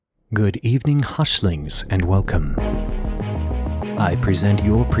Good evening, Hushlings, and welcome. I present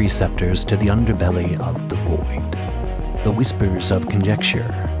your preceptors to the underbelly of the void, the whispers of conjecture,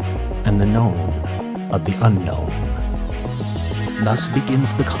 and the known of the unknown. Thus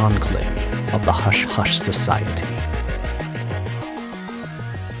begins the conclave of the Hush Hush Society.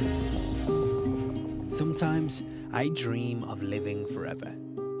 Sometimes I dream of living forever,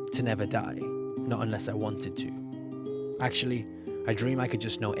 to never die, not unless I wanted to. Actually, I dream I could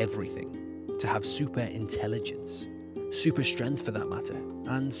just know everything, to have super intelligence, super strength for that matter,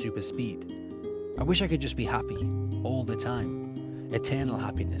 and super speed. I wish I could just be happy, all the time, eternal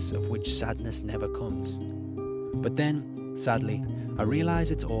happiness of which sadness never comes. But then, sadly, I realize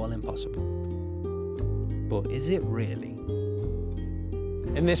it's all impossible. But is it really?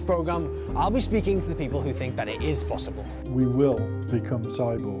 In this program, I'll be speaking to the people who think that it is possible. We will become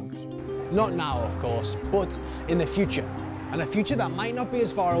cyborgs. Not now, of course, but in the future. And a future that might not be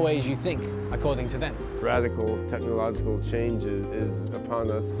as far away as you think, according to them. Radical technological change is upon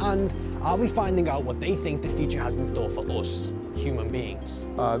us. And I'll be finding out what they think the future has in store for us, human beings.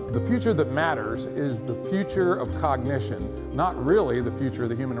 The future that matters is the future of cognition, not really the future of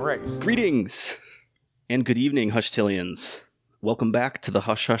the human race. Greetings and good evening, Hushtillians. Welcome back to the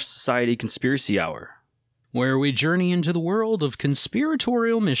Hush Hush Society Conspiracy Hour, where we journey into the world of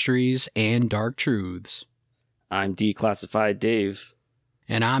conspiratorial mysteries and dark truths. I'm Declassified Dave.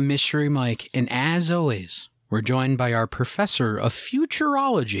 And I'm Mystery Mike, and as always, we're joined by our professor of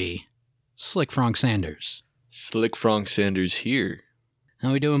futurology, Slick Frank Sanders. Slick Frank Sanders here.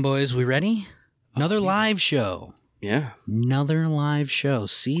 How we doing, boys? We ready? Another live show. Yeah. Another live show.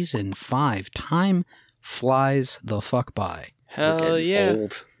 Season 5. Time flies the fuck by. Hell yeah.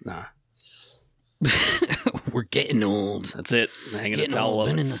 Old. Nah. We're getting old. That's it. Hanging a towel up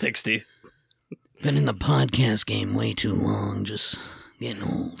at 60. Been in the podcast game way too long, just getting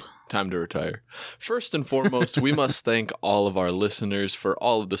old. Time to retire. First and foremost, we must thank all of our listeners for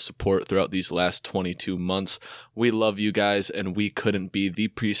all of the support throughout these last 22 months. We love you guys, and we couldn't be the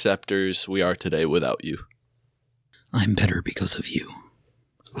preceptors we are today without you. I'm better because of you.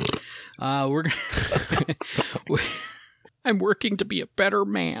 I'm working to be a better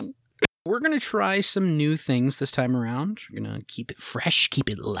man. We're going to try some new things this time around. We're going to keep it fresh,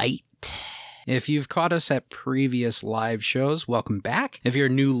 keep it light. If you've caught us at previous live shows, welcome back. If you're a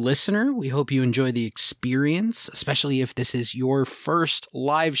new listener, we hope you enjoy the experience, especially if this is your first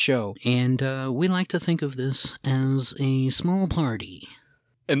live show. And we like to think of this as a small party.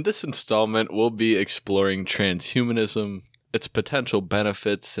 In this installment, we'll be exploring transhumanism, its potential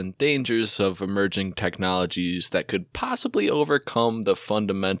benefits and dangers of emerging technologies that could possibly overcome the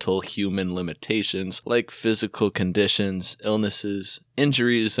fundamental human limitations like physical conditions, illnesses,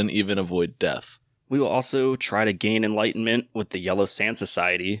 injuries, and even avoid death. We will also try to gain enlightenment with the Yellow Sand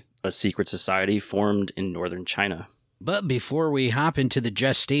Society, a secret society formed in northern China. But before we hop into the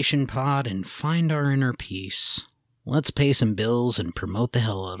gestation pod and find our inner peace, let's pay some bills and promote the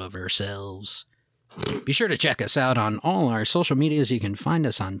hell out of ourselves. Be sure to check us out on all our social medias. You can find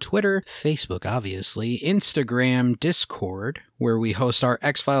us on Twitter, Facebook, obviously, Instagram, Discord, where we host our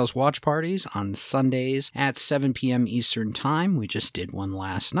X-Files watch parties on Sundays at 7 p.m. Eastern Time. We just did one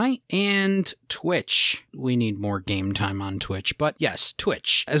last night. And Twitch. We need more game time on Twitch. But yes,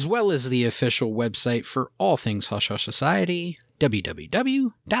 Twitch, as well as the official website for all things Hush Hush Society,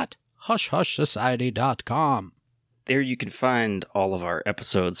 www.hushhushsociety.com. There you can find all of our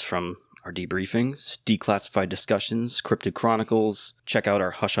episodes from our debriefings, declassified discussions, cryptid chronicles. Check out our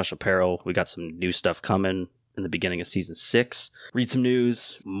Hush Hush apparel. We got some new stuff coming in the beginning of season 6. Read some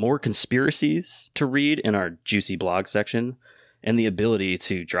news, more conspiracies to read in our juicy blog section, and the ability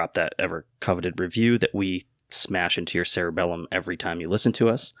to drop that ever coveted review that we smash into your cerebellum every time you listen to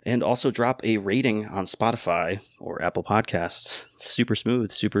us, and also drop a rating on Spotify or Apple Podcasts. Super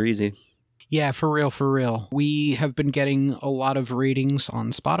smooth, super easy. Yeah, for real. We have been getting a lot of ratings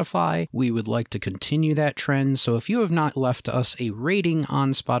on Spotify. We would like to continue that trend. So if you have not left us a rating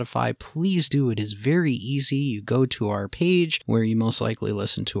on Spotify, please do. It is very easy. You go to our page where you most likely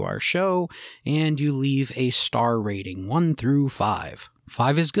listen to our show and you leave a star rating, 1 through 5.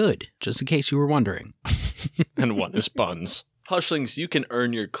 5 is good, just in case you were wondering. And 1 is buns. Hushlings, you can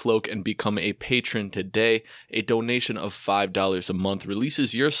earn your cloak and become a patron today. A donation of $5 a month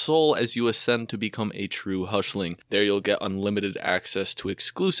releases your soul as you ascend to become a true Hushling. There you'll get unlimited access to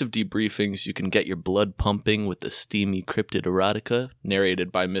exclusive debriefings. You can get your blood pumping with the steamy cryptid erotica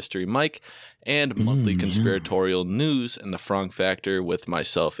narrated by Mystery Mike, and monthly conspiratorial news and the Frank Factor with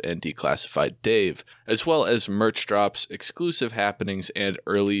myself and Declassified Dave, as well as merch drops, exclusive happenings, and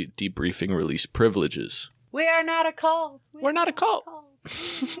early debriefing release privileges. We are not a cult. We're not a cult.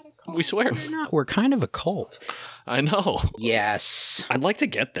 We swear. We're not. We're kind of a cult. I know. Yes. I'd like to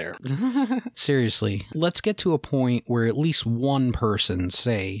get there. Seriously, let's get to a point where at least one person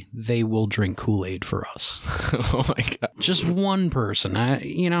say they will drink Kool-Aid for us. Oh my God. Just one person.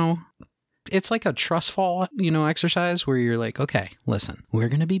 It's like a trust fall, exercise where you're like, okay, listen, we're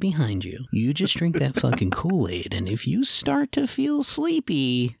going to be behind you. You just drink that fucking Kool-Aid. And if you start to feel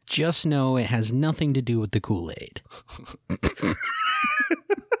sleepy, just know it has nothing to do with the Kool-Aid.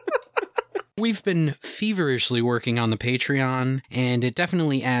 We've been feverishly working on the Patreon, and it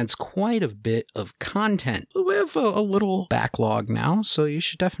definitely adds quite a bit of content. We have a little backlog now, so you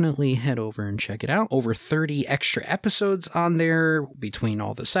should definitely head over and check it out. Over 30 extra episodes on there between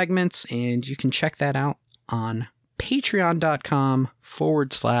all the segments, and you can check that out on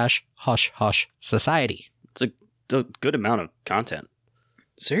patreon.com/Hush Hush Society. It's a good amount of content.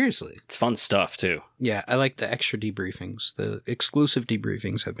 Seriously. It's fun stuff, too. Yeah, I like the extra debriefings. The exclusive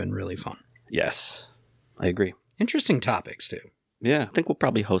debriefings have been really fun. Yes, I agree. Interesting topics, too. Yeah, I think we'll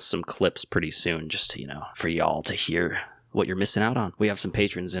probably host some clips pretty soon just to, for y'all to hear what you're missing out on. We have some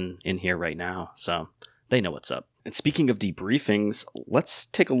patrons in here right now, so they know what's up. And speaking of debriefings, let's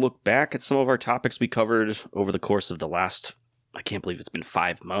take a look back at some of our topics we covered over the course of the last, I can't believe it's been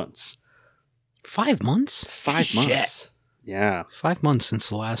 5 months. 5 months? 5 months. Yeah. 5 months since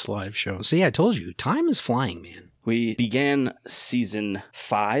the last live show. See, I told you, time is flying, man. We began season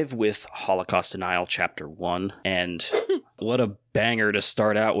 5 with Holocaust Denial Chapter 1, and what a banger to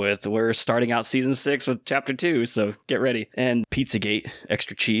start out with. We're starting out season 6 with Chapter 2, so get ready. And Pizzagate,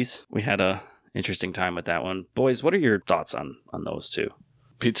 Extra Cheese. We had a interesting time with that one. Boys, what are your thoughts on those two?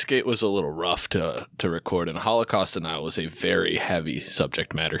 Pizzagate was a little rough to record, and Holocaust Denial was a very heavy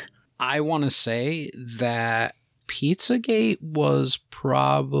subject matter. I want to say that Pizzagate was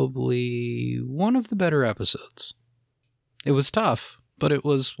probably one of the better episodes. It was tough, but it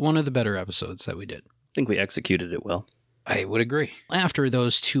was one of the better episodes that we did. I think we executed it well. I would agree. After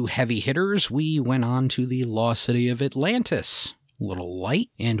those two heavy hitters, we went on to the lost city of Atlantis. A little light,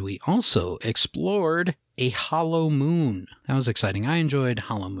 and we also explored a hollow moon. That was exciting. I enjoyed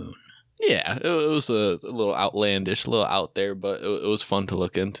Hollow Moon. Yeah, it was a little outlandish, a little out there, but it was fun to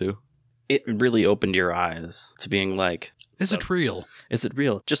look into. It really opened your eyes to being like, is it real? Is it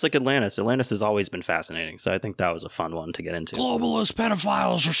real? Just like Atlantis. Atlantis has always been fascinating, so I think that was a fun one to get into. Globalist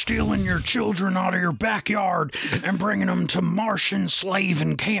pedophiles are stealing your children out of your backyard and bringing them to Martian slave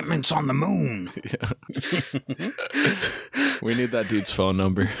encampments on the moon. Yeah. We need that dude's phone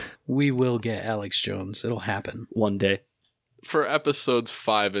number. We will get Alex Jones. It'll happen. One day. For episodes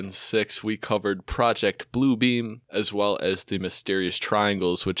 5 and 6, we covered Project Bluebeam, as well as the Mysterious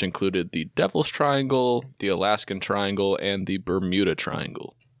Triangles, which included the Devil's Triangle, the Alaskan Triangle, and the Bermuda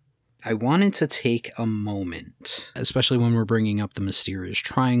Triangle. I wanted to take a moment, especially when we're bringing up the Mysterious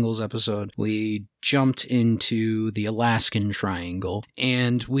Triangles episode. We jumped into the Alaskan Triangle,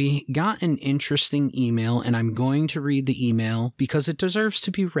 and we got an interesting email, and I'm going to read the email because it deserves to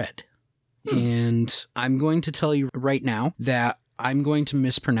be read. And I'm going to tell you right now that I'm going to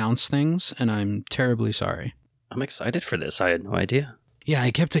mispronounce things, and I'm terribly sorry. I'm excited for this. I had no idea. Yeah, I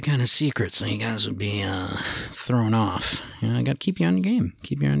kept it kind of secret so you guys would be thrown off. I got to keep you on your game.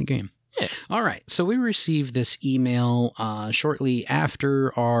 Keep you on your game. Yeah. All right. So we received this email shortly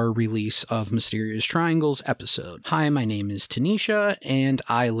after our release of Mysterious Triangles episode. Hi, my name is Tanisha, and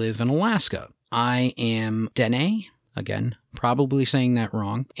I live in Alaska. I am Dene. Again, probably saying that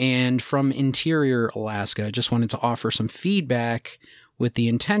wrong. And from Interior, Alaska, I just wanted to offer some feedback with the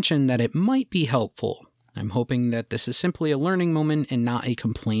intention that it might be helpful. I'm hoping that this is simply a learning moment and not a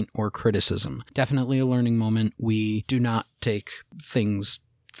complaint or criticism. Definitely a learning moment. We do not take things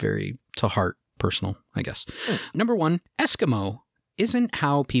very to heart, personal, I guess. Number 1, Eskimo isn't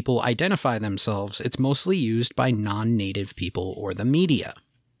how people identify themselves. It's mostly used by non-native people or the media.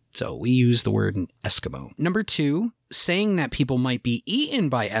 So we use the word Eskimo. Number 2, saying that people might be eaten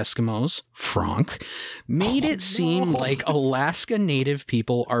by Eskimos, Frank, made it seem like Alaska Native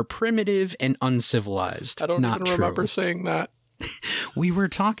people are primitive and uncivilized. I don't Not even true. remember saying that. We were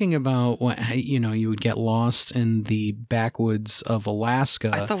talking about what, you would get lost in the backwoods of Alaska.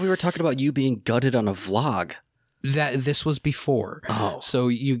 I thought we were talking about you being gutted on a vlog. That this was before. Oh. So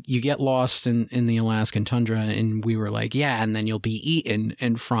you get lost in the Alaskan tundra, and we were like, yeah, and then you'll be eaten.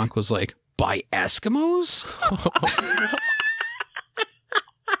 And Frank was like, by Eskimos?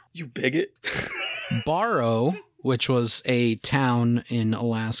 You bigot. Barrow, which was a town in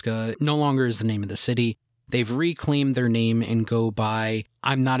Alaska, no longer is the name of the city. They've reclaimed their name and go by,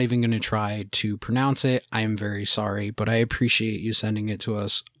 I'm not even going to try to pronounce it. I am very sorry, but I appreciate you sending it to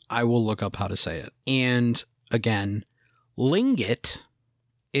us. I will look up how to say it. And again, Lingot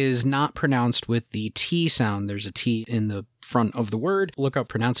is not pronounced with the T sound. There's a T in the front of the word. Look up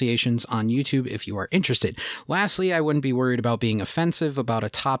pronunciations on YouTube if you are interested. Lastly, I wouldn't be worried about being offensive about a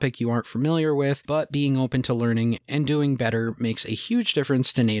topic you aren't familiar with, but being open to learning and doing better makes a huge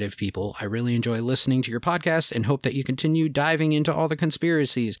difference to Native people. I really enjoy listening to your podcast and hope that you continue diving into all the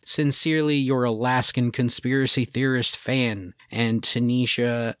conspiracies. Sincerely, your Alaskan conspiracy theorist fan. And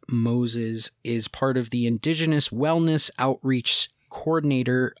Tanisha Moses is part of the Indigenous Wellness Outreach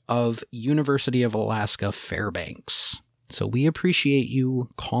Coordinator of University of Alaska Fairbanks. So we appreciate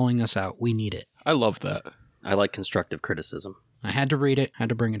you calling us out. We need it. I love that. I like constructive criticism. I had to read it, had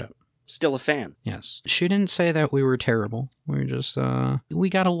to bring it up. Still a fan. Yes. She didn't say that we were terrible. We're just, we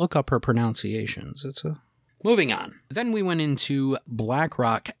got to look up her pronunciations. Moving on. Then we went into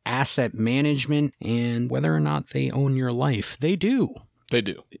BlackRock Asset Management and whether or not they own your life. They do. They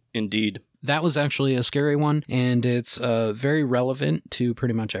do. Indeed. That was actually a scary one, and it's very relevant to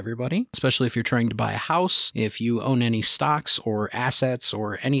pretty much everybody, especially if you're trying to buy a house, if you own any stocks or assets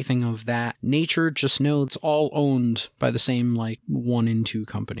or anything of that nature. Just know it's all owned by the same, 1 and 2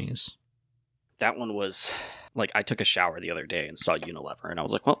 companies. That one was, I took a shower the other day and saw Unilever, and I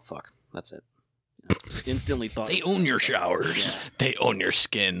was like, well, fuck, that's it. Instantly thought... They own your showers. Yeah. They own your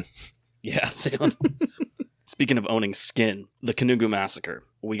skin. Yeah, they own... Speaking of owning skin, the Kanugu Massacre.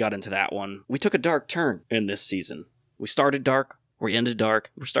 We got into that one. We took a dark turn in this season. We started dark, we ended dark,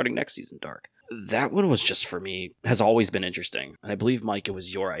 we're starting next season dark. That one was just, for me, has always been interesting. And I believe, Mike, it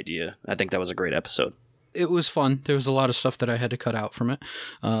was your idea. I think that was a great episode. It was fun. There was a lot of stuff that I had to cut out from it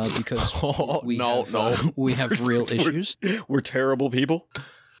because we have real issues. We're terrible people.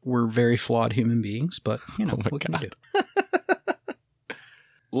 We're very flawed human beings, but, what can you do?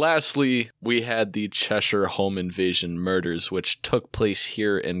 Lastly, we had the Cheshire Home Invasion murders, which took place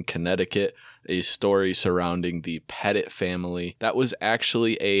here in Connecticut, a story surrounding the Pettit family. That was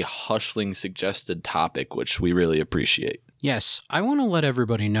actually a Hushling suggested topic, which we really appreciate. Yes, I want to let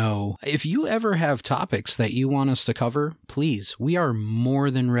everybody know, if you ever have topics that you want us to cover, please, we are more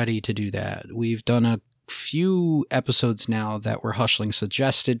than ready to do that. We've done a few episodes now that were Hushling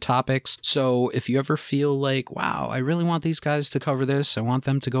suggested topics. So if you ever feel like, wow, I really want these guys to cover this, I want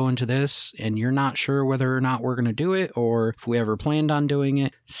them to go into this, and you're not sure whether or not we're going to do it, or if we ever planned on doing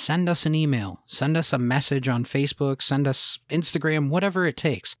it, send us an email, send us a message on Facebook, send us Instagram, whatever it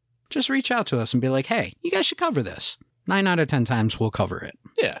takes. Just reach out to us and be like, hey, you guys should cover this. 9 out of 10 times we'll cover it.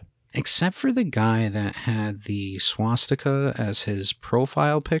 Yeah. Except for the guy that had the swastika as his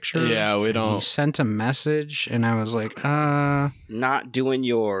profile picture. Yeah, we don't. He sent a message, and I was like, Not doing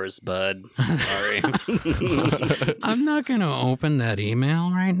yours, bud. Sorry. I'm not going to open that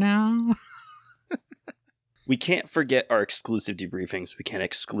email right now. We can't forget our exclusive debriefings. We can't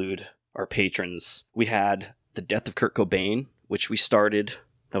exclude our patrons. We had the death of Kurt Cobain, which we started.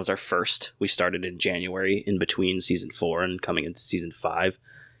 That was our first. We started in January, in between season 4 and coming into season 5.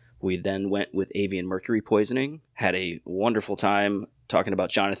 We then went with avian mercury poisoning, had a wonderful time talking about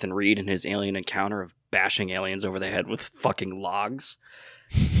Jonathan Reed and his alien encounter of bashing aliens over the head with fucking logs.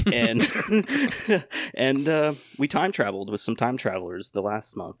 And we time traveled with some time travelers the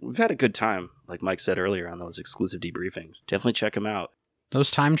last month. We've had a good time, like Mike said earlier, on those exclusive debriefings. Definitely check them out.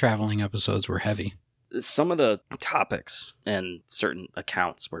 Those time traveling episodes were heavy. Some of the topics and certain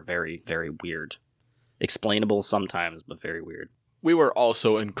accounts were very, very weird. Explainable sometimes, but very weird. We were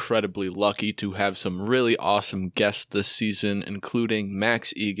also incredibly lucky to have some really awesome guests this season, including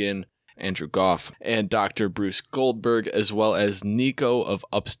Max Egan, Andrew Goff, and Dr. Bruce Goldberg, as well as Nico of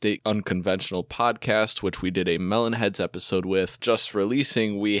Upstate Unconventional Podcast, which we did a Melonheads episode with. Just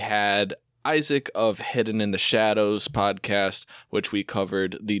releasing, we had Isaac of Hidden in the Shadows podcast, which we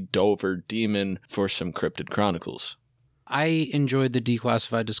covered the Dover Demon for some Cryptid Chronicles. I enjoyed the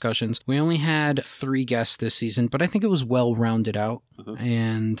declassified discussions. We only had 3 guests this season, but I think it was well rounded out.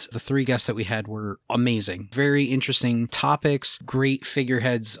 And the 3 guests that we had were amazing. Very interesting topics, great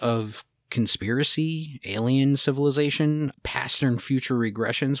figureheads of conspiracy, alien civilization, past and future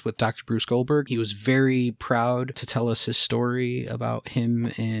regressions with Dr. Bruce Goldberg. He was very proud to tell us his story about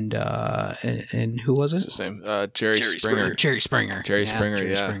him and who was it? What's his name? Jerry Springer. Jerry Springer. Jerry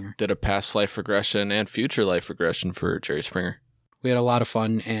Springer. Did a past life regression and future life regression for Jerry Springer. We had a lot of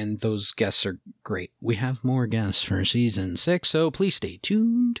fun, and those guests are great. We have more guests for season 6, so please stay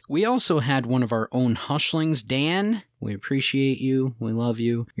tuned. We also had one of our own Hushlings, Dan. We appreciate you. We love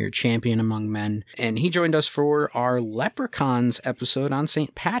you. You're a champion among men. And he joined us for our Leprechauns episode on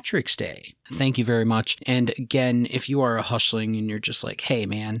St. Patrick's Day. Thank you very much. And again, if you are a Hushling and you're just like, hey,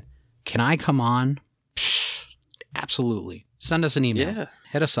 man, can I come on? Psh, absolutely. Send us an email. Yeah.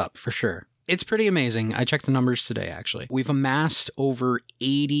 Hit us up for sure. It's pretty amazing. I checked the numbers today, actually. We've amassed over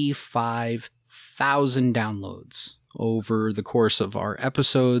 85,000 downloads over the course of our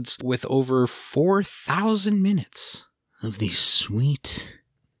episodes, with over 4,000 minutes of these sweet,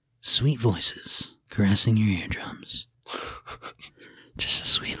 sweet voices caressing your eardrums. Just a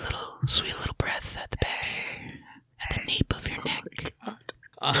sweet little breath at the back, at the nape of your neck.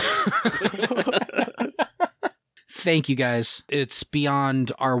 Thank you, guys. It's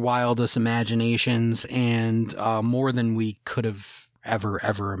beyond our wildest imaginations and more than we could have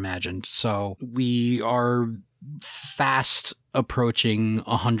ever imagined. So we are fast approaching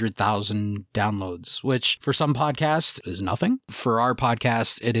 100,000 downloads, which for some podcasts is nothing. For our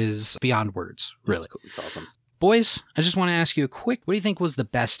podcast, it is beyond words, really. That's cool. It's awesome. Boys, I just want to ask you a quick, what do you think was the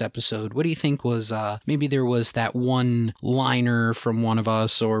best episode? What do you think was, maybe there was that one liner from one of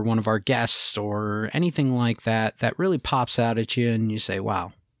us or one of our guests or anything like that that really pops out at you and you say,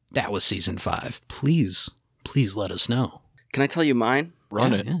 wow, that was season 5. Please let us know. Can I tell you mine?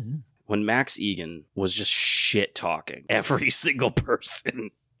 Run it. Yeah. When Max Egan was just shit talking every single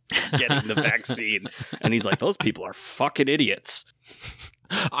person getting the vaccine. And he's like, those people are fucking idiots.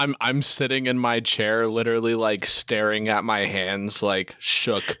 I'm sitting in my chair, literally like staring at my hands, like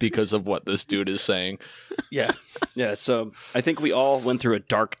shook because of what this dude is saying. Yeah. So I think we all went through a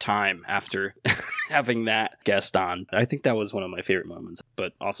dark time after having that guest on. I think that was one of my favorite moments.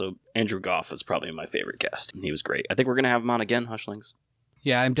 But also, Andrew Goff is probably my favorite guest. He was great. I think we're going to have him on again, Hushlings.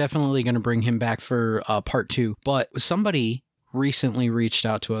 Yeah, I'm definitely going to bring him back for part 2. But somebody recently reached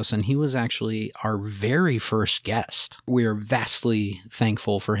out to us, and he was actually our very first guest. We are vastly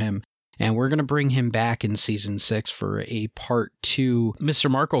thankful for him, and we're going to bring him back in season 6 for a part 2. Mr.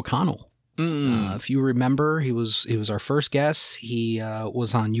 Mark O'Connell. If you remember, he was our first guest. He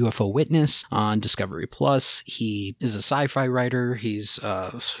was on UFO Witness on Discovery Plus. He is a sci-fi writer. He's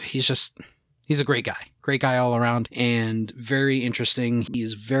a great guy all around, and very interesting. He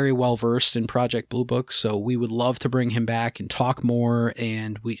is very well versed in Project Blue Book, so we would love to bring him back and talk more.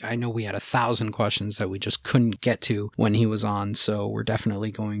 And I know we had 1,000 questions that we just couldn't get to when he was on, so we're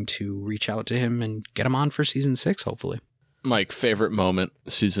definitely going to reach out to him and get him on for season 6, hopefully. Mike, favorite moment,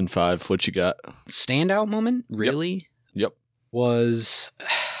 season 5, what you got? Standout moment, really? Yep. Was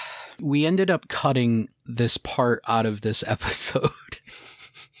we ended up cutting this part out of this episode.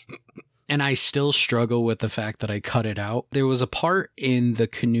 And I still struggle with the fact that I cut it out. There was a part in the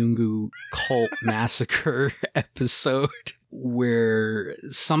Kanungu cult massacre episode where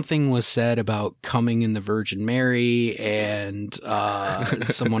something was said about coming in the Virgin Mary and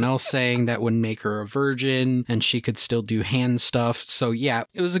someone else saying that would make her a virgin and she could still do hand stuff. So yeah,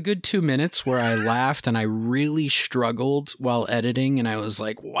 it was a good 2 minutes where I laughed and I really struggled while editing, and I was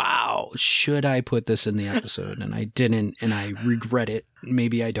like, wow, should I put this in the episode? And I didn't, and I regret it.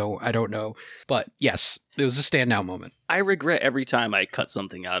 Maybe I don't know. But yes, it was a standout moment. I regret every time I cut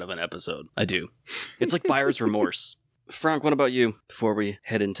something out of an episode. I do. It's like buyer's remorse. Frank, what about you before we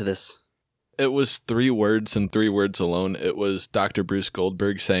head into this? It was 3 words and 3 words alone. It was Dr. Bruce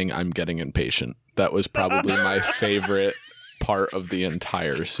Goldberg saying, "I'm getting impatient." That was probably my favorite part of the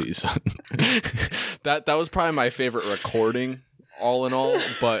entire season. That was probably my favorite recording, all in all.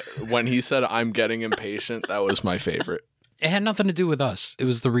 But when he said, "I'm getting impatient," that was my favorite. It had nothing to do with us. It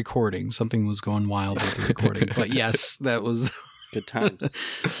was the recording. Something was going wild with the recording. But yes, that was... Good times.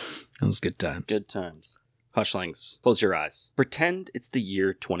 That was good times. Good times. Hushlings, close your eyes. Pretend it's the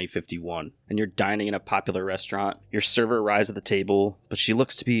year 2051, and you're dining in a popular restaurant. Your server arrives at the table, but she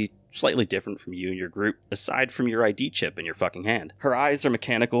looks to be slightly different from you and your group, aside from your ID chip in your fucking hand. Her eyes are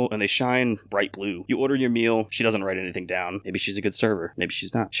mechanical, and they shine bright blue. You order your meal, she doesn't write anything down. Maybe she's a good server, maybe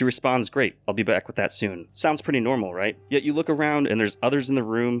she's not. She responds, "Great, I'll be back with that soon." Sounds pretty normal, right? Yet you look around, and there's others in the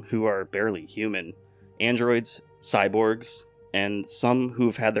room who are barely human. Androids, cyborgs, and some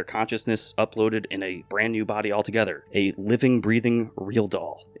who've had their consciousness uploaded in a brand new body altogether, a living, breathing real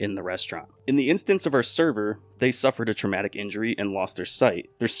doll in the restaurant. In the instance of our server, they suffered a traumatic injury and lost their sight.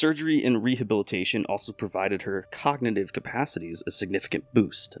 Their surgery and rehabilitation also provided her cognitive capacities a significant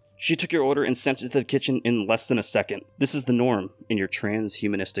boost. She took your order and sent it to the kitchen in less than a second. This is the norm in your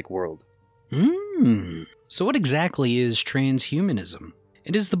transhumanistic world. So what exactly is transhumanism?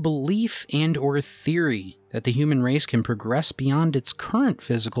 It is the belief and or theory that the human race can progress beyond its current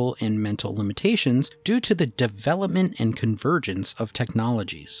physical and mental limitations due to the development and convergence of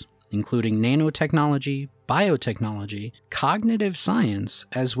technologies, including nanotechnology, biotechnology, cognitive science,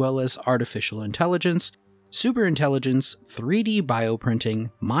 as well as artificial intelligence, superintelligence, 3D bioprinting,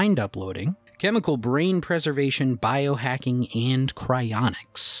 mind uploading, chemical brain preservation, biohacking, and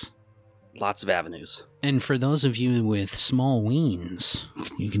cryonics. Lots of avenues. And for those of you with small weens,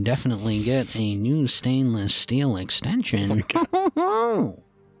 you can definitely get a new stainless steel extension.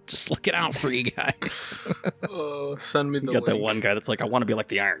 Just looking out for you guys. Oh, send me the You got that link. one guy that's like, I want to be like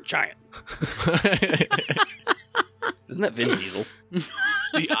the Iron Giant. Isn't that Vin Diesel?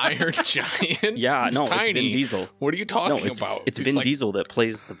 The Iron Giant? Yeah, He's no, tiny. it's Vin Diesel. What are you talking No, about? it's He's Vin like- Diesel that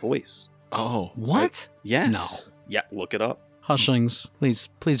plays the voice. Oh. What? Yes. No. Yeah, look it up. Hushlings,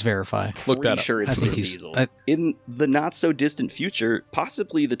 please verify. Look that Pretty up. sure I it's think Vin he's- Diesel. I- In the not so distant future,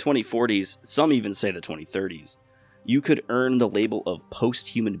 possibly the 2040s, some even say the 2030s, you could earn the label of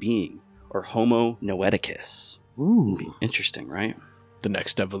post-human being or Homo noeticus. Ooh. Interesting, right? The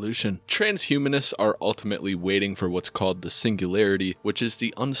next evolution. Transhumanists are ultimately waiting for what's called the singularity, which is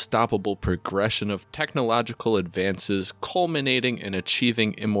the unstoppable progression of technological advances culminating in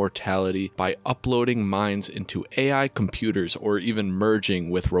achieving immortality by uploading minds into AI computers or even merging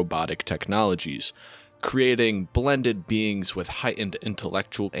with robotic technologies, creating blended beings with heightened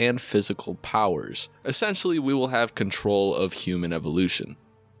intellectual and physical powers. Essentially, we will have control of human evolution.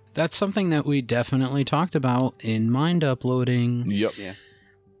 That's something that we definitely talked about in mind uploading. Yep. Yeah.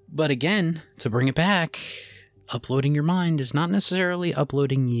 But again, to bring it back, uploading your mind is not necessarily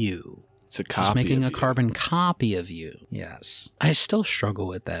uploading you. It's a Just copy making of a you. carbon copy of you. Yes. I still struggle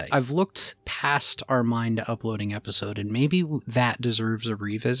with that. I've looked past our mind uploading episode, and maybe that deserves a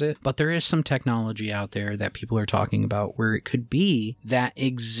revisit, but there is some technology out there that people are talking about where it could be that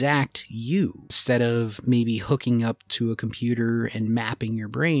exact you. Instead of maybe hooking up to a computer and mapping your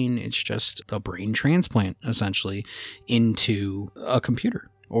brain, it's just a brain transplant, essentially, into a computer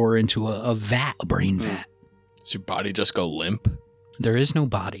or into a brain vat. Does your body just go limp? There is no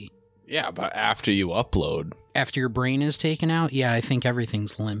body. Yeah, but after you upload, After your brain is taken out, yeah, I think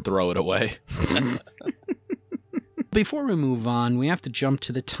everything's limp. throw it away. Before we move on, we have to jump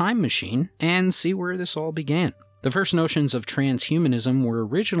to the time machine and see where this all began. The first notions of transhumanism were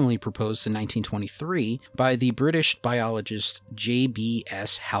originally proposed in 1923 by the British biologist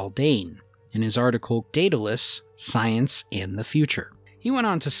J.B.S. Haldane in his article Daedalus, Science and the Future. He went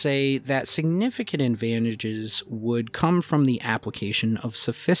on to say that significant advantages would come from the application of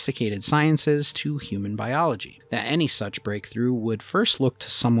sophisticated sciences to human biology, that any such breakthrough would first look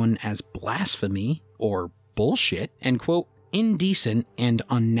to someone as blasphemy or bullshit and, quote, indecent and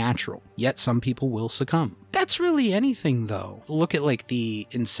unnatural, yet some people will succumb. That's really anything, though. Look at, like, the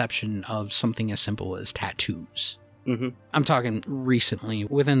inception of something as simple as tattoos. Mm-hmm. I'm talking recently,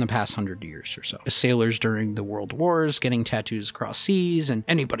 within the past 100 years or so. Sailors during the World Wars getting tattoos across seas, and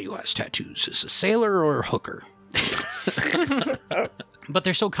anybody who has tattoos is a sailor or a hooker. But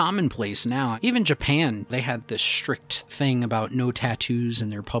they're so commonplace now. Even Japan, they had this strict thing about no tattoos in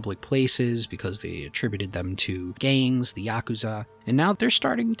their public places because they attributed them to gangs, the Yakuza. And now they're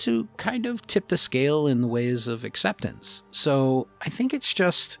starting to kind of tip the scale in the ways of acceptance. So I think it's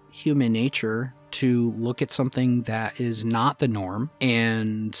just human nature to look at something that is not the norm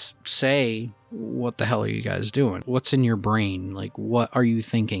and say, what the hell are you guys doing? What's in your brain? Like, what are you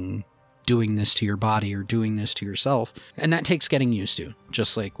thinking? Doing this to your body or doing this to yourself. And that takes getting used to,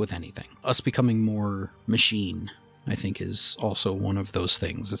 just like with anything. Us becoming more machine, I think, is also one of those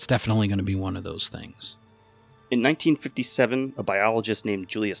things. It's definitely going to be one of those things. In 1957, a biologist named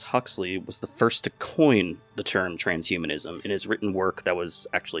Julius Huxley was the first to coin the term transhumanism in his written work that was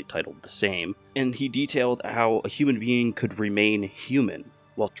actually titled the same, and he detailed how a human being could remain human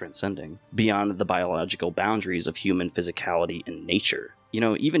while transcending beyond the biological boundaries of human physicality and nature. You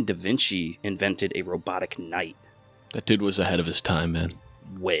know, even Da Vinci invented a robotic knight. That dude was ahead of his time, man.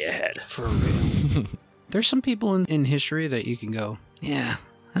 Way ahead. For real. There's some people in history that you can go, yeah,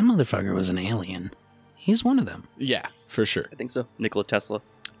 that motherfucker was an alien. He's one of them. Yeah, for sure. I think so. Nikola Tesla.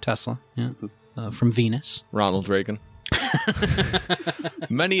 Tesla, yeah. From Venus. Ronald Reagan.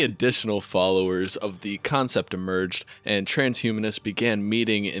 Many additional followers of the concept emerged, and transhumanists began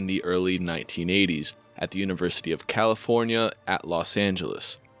meeting in the early 1980s at the University of California at Los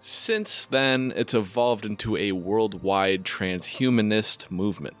Angeles. Since then, it's evolved into a worldwide transhumanist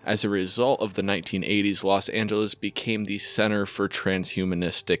movement. As a result of the 1980s, Los Angeles became the center for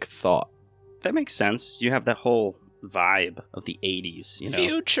transhumanistic thought. That makes sense. You have that whole vibe of the 80s, you know.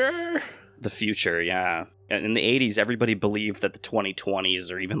 Future! The future, yeah. In the 80s, everybody believed that the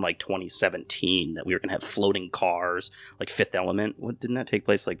 2020s or even like 2017, that we were going to have floating cars, like Fifth Element. What, didn't that take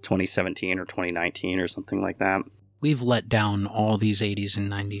place like 2017 or 2019 or something like that? We've let down all these 80s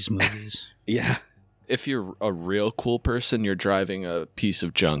and 90s movies. Yeah. If you're a real cool person, you're driving a piece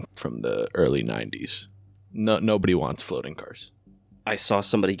of junk from the early 90s. Nobody wants floating cars. I saw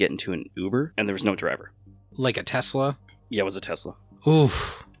somebody get into an Uber and there was no driver. Like a Tesla? Yeah, it was a Tesla.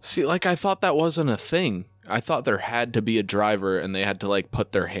 Oof. See, like, I thought that wasn't a thing. I thought there had to be a driver and they had to, like,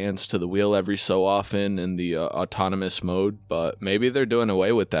 put their hands to the wheel every so often in the autonomous mode, but maybe they're doing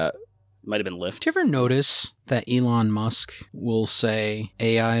away with that. Might have been Lyft. Did you ever notice that Elon Musk will say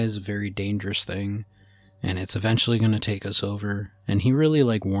AI is a very dangerous thing and it's eventually going to take us over? And he really,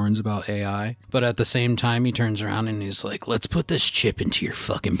 like, warns about AI. But at the same time, he turns around and he's like, let's put this chip into your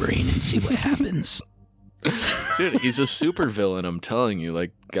fucking brain and see what happens. Dude, he's a supervillain, I'm telling you.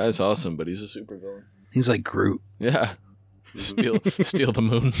 Like, guy's awesome, but he's a supervillain. He's like Groot. Yeah. Steal the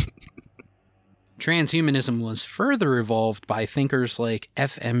moon. Transhumanism was further evolved by thinkers like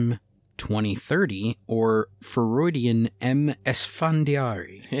FM 2030 or Freudian M.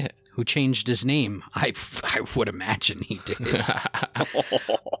 Esfandiari, Yeah. who changed his name. I would imagine he did.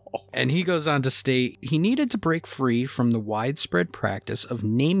 And he goes on to state he needed to break free from the widespread practice of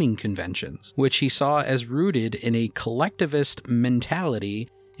naming conventions, which he saw as rooted in a collectivist mentality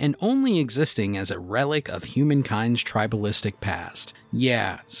and only existing as a relic of humankind's tribalistic past.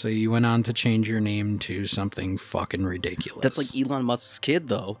 Yeah, so you went on to change your name to something fucking ridiculous. That's like Elon Musk's kid,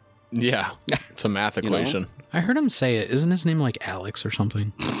 though. Yeah. It's a math equation. I heard him say it. Isn't his name like Alex or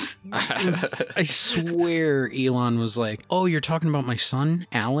something? I swear Elon was like, oh, you're talking about my son,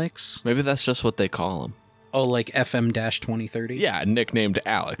 Alex? Maybe that's just what they call him. Oh, like FM-2030? Yeah, nicknamed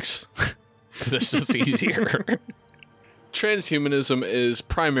Alex. Because it's just easier. Transhumanism is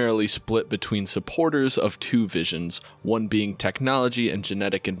primarily split between supporters of two visions, one being technology and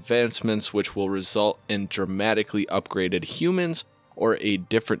genetic advancements which will result in dramatically upgraded humans or a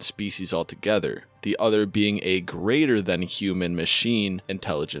different species altogether, the other being a greater than human machine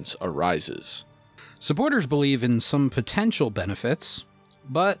intelligence arises. Supporters believe in some potential benefits,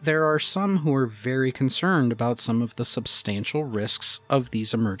 but there are some who are very concerned about some of the substantial risks of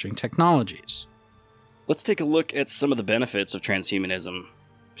these emerging technologies. Let's take a look at some of the benefits of transhumanism,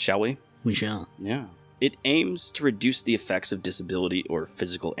 shall we? We shall. Yeah. It aims to reduce the effects of disability or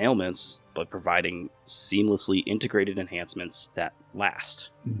physical ailments by providing seamlessly integrated enhancements that last.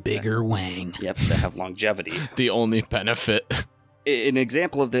 Bigger wang. Yep, that have longevity. The only benefit. An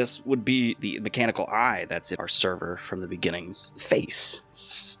example of this would be the mechanical eye that's in our server from the beginning's face,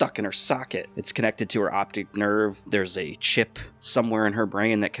 stuck in her socket. It's connected to her optic nerve. There's a chip somewhere in her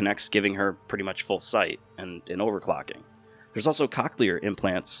brain that connects, giving her pretty much full sight and overclocking. There's also cochlear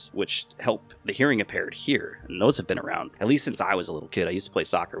implants, which help the hearing impaired hear, and those have been around, at least since I was a little kid. I used to play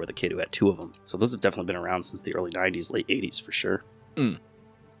soccer with a kid who had 2 of them, so those have definitely been around since the early 90s, late 80s for sure.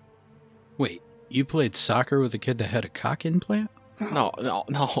 Wait, you played soccer with a kid that had a cock implant? No.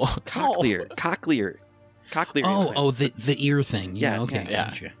 Cochlear Oh, implants. the ear thing. Yeah, Yeah, okay,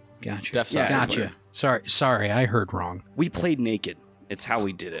 yeah. Gotcha. Deaf side Gotcha. Sorry, I heard wrong. We played naked. It's how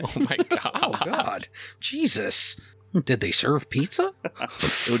we did it. Oh my god. Oh, God. Jesus. Did they serve pizza?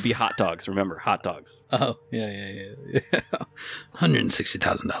 It would be hot dogs, remember, hot dogs. Oh, yeah.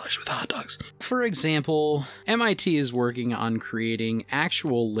 $160,000 worth of hot dogs. For example, MIT is working on creating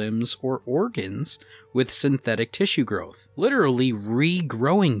actual limbs or organs with synthetic tissue growth, literally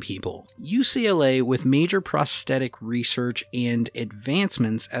regrowing people. UCLA, with major prosthetic research and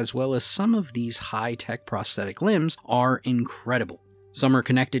advancements, as well as some of these high-tech prosthetic limbs, are incredible. Some are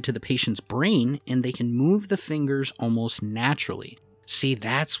connected to the patient's brain, and they can move the fingers almost naturally. See,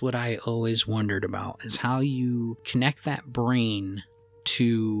 that's what I always wondered about, is how you connect that brain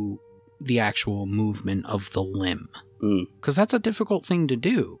to the actual movement of the limb. Because that's a difficult thing to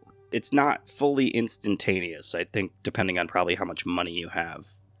do. It's not fully instantaneous, I think, depending on probably how much money you have.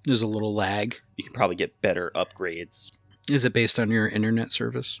 There's a little lag. You can probably get better upgrades. Is it based on your internet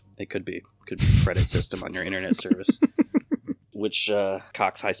service? It could be. Could be a credit system on your internet service. Which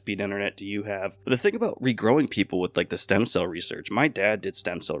Cox high-speed internet do you have? But the thing about regrowing people with like the stem cell research, my dad did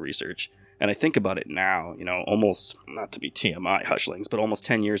stem cell research, and I think about it now, almost, not to be TMI hushlings, but almost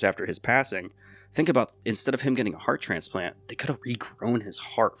 10 years after his passing, think about, instead of him getting a heart transplant, they could have regrown his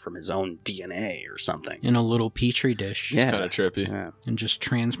heart from his own DNA or something. In a little petri dish. Yeah. Kind of trippy. Yeah. And just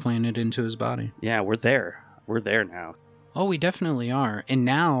transplant it into his body. Yeah, we're there. We're there now. Oh, we definitely are. And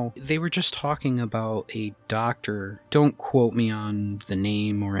now, they were just talking about a doctor. Don't quote me on the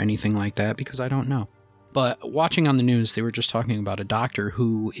name or anything like that, because I don't know. But watching on the news, they were just talking about a doctor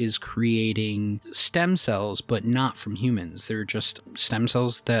who is creating stem cells, but not from humans. They're just stem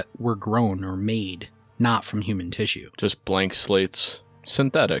cells that were grown or made, not from human tissue. Just blank slates.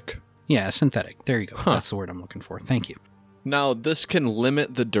 Synthetic. Yeah, synthetic. There you go. Huh. That's the word I'm looking for. Thank you. Now, this can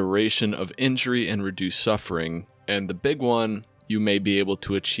limit the duration of injury and reduce suffering. And the big one, you may be able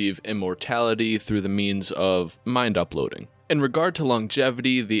to achieve immortality through the means of mind uploading. In regard to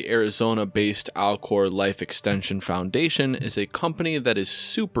longevity, the Arizona-based Alcor Life Extension Foundation is a company that is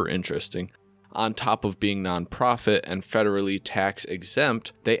super interesting. On top of being nonprofit and federally tax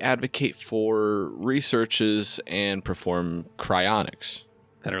exempt, they advocate for researches and perform cryonics.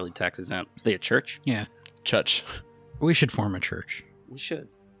 Federally tax exempt. Is they a church? Yeah. Church. We should form a church. We should.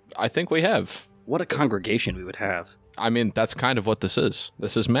 I think we have. What a congregation we would have. I mean, that's kind of what this is.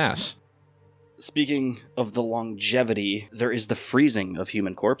 This is mass. Speaking of the longevity, there is the freezing of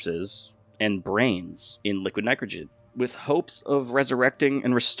human corpses and brains in liquid nitrogen, with hopes of resurrecting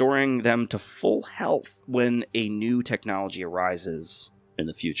and restoring them to full health when a new technology arises in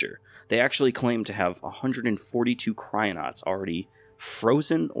the future. They actually claim to have 142 cryonauts already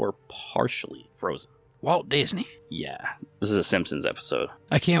frozen or partially frozen. Walt Disney. Yeah, this is a Simpsons episode.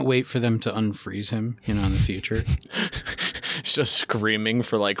 I can't wait for them to unfreeze him, in the future. He's just screaming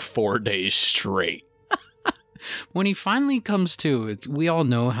for like 4 days straight. When he finally comes to, we all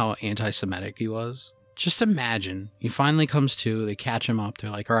know how anti-Semitic he was. Just imagine, he finally comes to, they catch him up,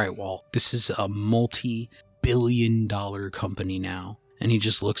 they're like, all right, Walt, this is a multi-billion-dollar company now. And he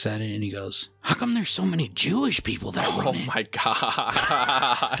just looks at it and he goes, how come there's so many Jewish people that run it? Oh my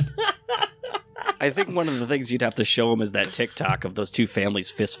god. I think one of the things you'd have to show him is that TikTok of those two families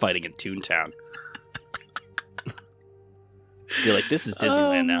fist fighting in Toontown. You're like, this is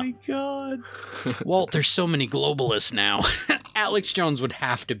Disneyland now. Oh my god. Walt, there's so many globalists now. Alex Jones would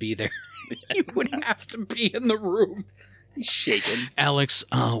have to be there. He would have to be in the room. He's shaking. Alex,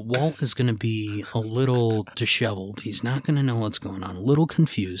 Walt is going to be a little disheveled. He's not going to know what's going on. A little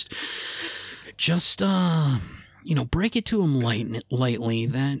confused. Just, break it to him lightly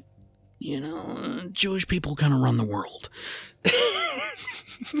that, Jewish people kind of run the world.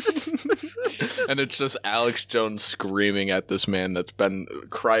 And it's just Alex Jones screaming at this man that's been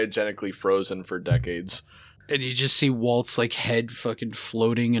cryogenically frozen for decades. And you just see Walt's head fucking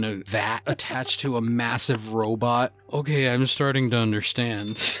floating in a vat attached to a massive robot. Okay, I'm starting to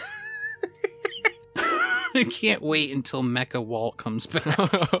understand. I can't wait until Mecha Walt comes back.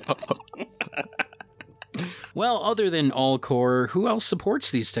 Well, other than Alcor, who else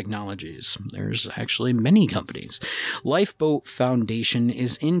supports these technologies? There's actually many companies. Lifeboat Foundation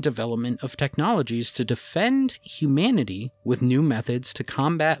is in development of technologies to defend humanity with new methods to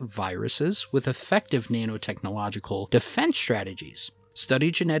combat viruses with effective nanotechnological defense strategies, study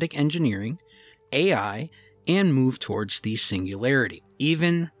genetic engineering, AI, and move towards the singularity.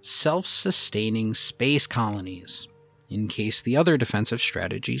 Even self-sustaining space colonies, in case the other defensive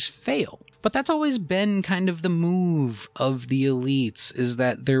strategies fail. But that's always been kind of the move of the elites, is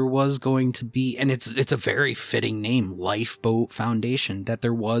that there was going to be, and it's a very fitting name, Lifeboat Foundation, that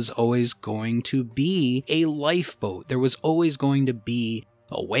there was always going to be a lifeboat. There was always going to be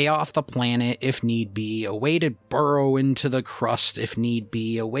a way off the planet if need be, a way to burrow into the crust if need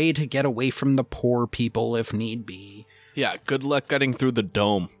be, a way to get away from the poor people if need be. Yeah, good luck getting through the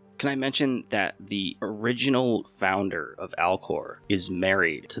dome. Can I mention that the original founder of Alcor is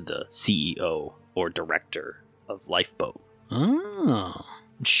married to the CEO or director of Lifeboat? Oh,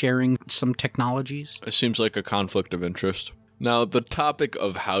 sharing some technologies? It seems like a conflict of interest. Now, the topic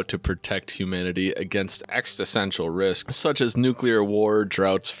of how to protect humanity against existential risks, such as nuclear war,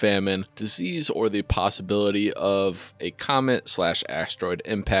 droughts, famine, disease, or the possibility of a comet/asteroid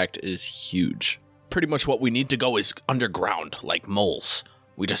impact is huge. Pretty much what we need to go is underground, like moles.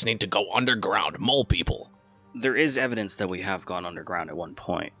 We just need to go underground, mole people. There is evidence that we have gone underground at one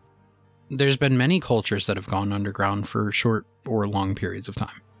point. There's been many cultures that have gone underground for short or long periods of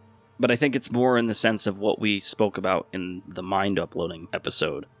time. But I think it's more in the sense of what we spoke about in the mind uploading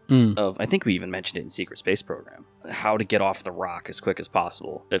episode. I think we even mentioned it in Secret Space Program. How to get off the rock as quick as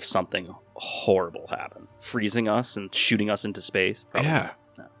possible if something horrible happened. Freezing us and shooting us into space. Probably. Yeah.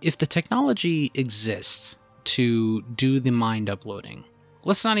 If the technology exists to do the mind uploading,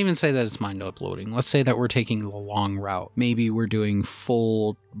 let's not even say that it's mind uploading. Let's say that we're taking the long route. Maybe we're doing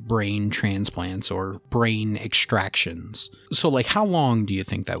full brain transplants or brain extractions. So, how long do you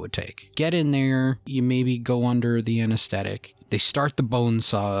think that would take? Get in there, you maybe go under the anesthetic. They start the bone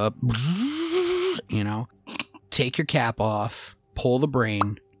saw up, take your cap off, pull the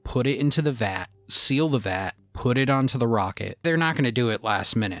brain, put it into the vat, seal the vat, put it onto the rocket. They're not going to do it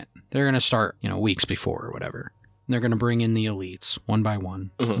last minute. They're going to start, weeks before or whatever. They're going to bring in the elites one by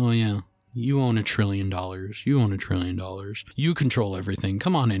one. Uh-huh. Oh, yeah. You own $1 trillion. You own $1 trillion. You control everything.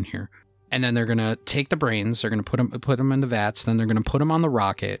 Come on in here. And then they're going to take the brains. They're going to put them in the vats. Then they're going to put them on the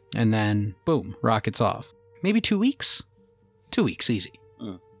rocket. And then, boom, rocket's off. Maybe 2 weeks? 2 weeks, easy.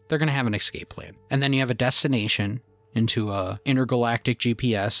 They're going to have an escape plan. And then you have a destination. into a intergalactic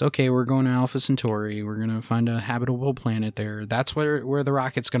GPS. Okay, we're going to Alpha Centauri. We're going to find a habitable planet there. That's where the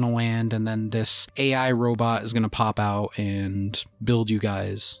rocket's going to land. And then this AI robot is going to pop out and build you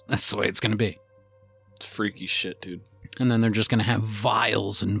guys. That's the way it's going to be. It's freaky shit, dude. And then they're just going to have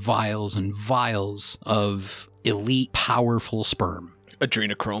vials and vials and vials of elite, powerful sperm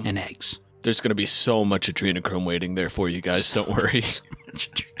Adrenochrome. and eggs. There's going to be so much adrenochrome waiting there for you guys. Don't worry.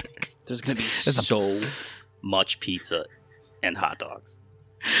 There's going to be so much pizza and hot dogs.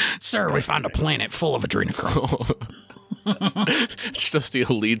 Sir, we found a planet full of adrenochrome. It's just the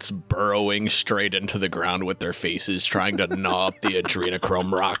elites burrowing straight into the ground with their faces, trying to gnaw up the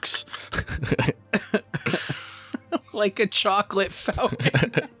adrenochrome rocks. Like a chocolate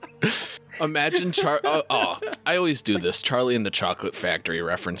fountain. Imagine I always do this Charlie and the Chocolate Factory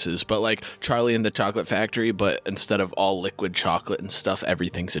references, but like Charlie and the Chocolate Factory, but instead of all liquid chocolate and stuff,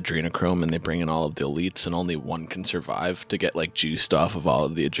 everything's adrenochrome, and they bring in all of the elites, and only one can survive to get like juiced off of all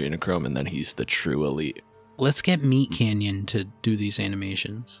of the adrenochrome, and then he's the true elite. Let's get Meat Canyon to do these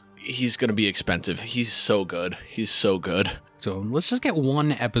animations. He's gonna be expensive. He's so good. He's so good. So let's just get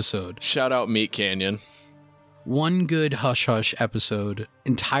one episode. Shout out Meat Canyon. One good Hush Hush episode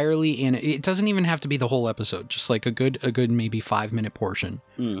entirely, and it doesn't even have to be the whole episode, just like a good maybe 5-minute portion.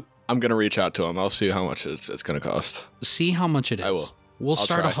 I'm gonna reach out to him. I'll see how much it's gonna cost. See how much it is. I will. We'll I'll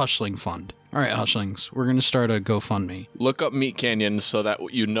start try. a Hushling fund. All right, Hushlings, we're gonna start a GoFundMe. Look up Meat Canyon so that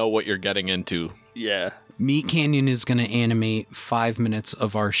you know what you're getting into. Yeah. Meat Canyon is gonna animate 5 minutes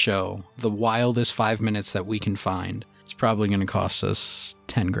of our show, the wildest 5 minutes that we can find. It's probably gonna cost us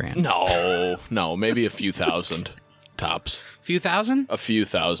 10 grand. No, maybe a few thousand tops. Few thousand? A few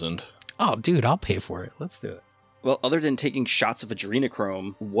thousand. Oh, dude, I'll pay for it. Let's do it. Well, other than taking shots of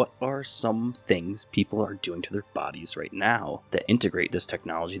adrenochrome, what are some things people are doing to their bodies right now that integrate this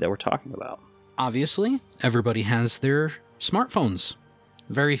technology that we're talking about? Obviously, everybody has their smartphones.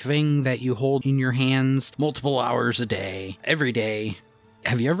 The very thing that you hold in your hands multiple hours a day, every day.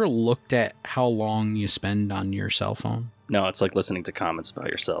 Have you ever looked at how long you spend on your cell phone? No, it's like listening to comments about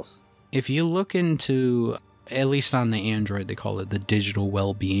yourself. If you look into, at least on the Android, they call it the digital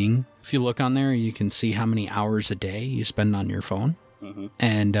well-being. If you look on there, you can see how many hours a day you spend on your phone. Mm-hmm.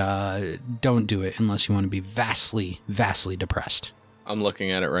 And don't do it unless you want to be vastly, vastly depressed. I'm looking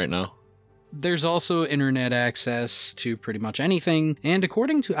at it right now. There's also internet access to pretty much anything, and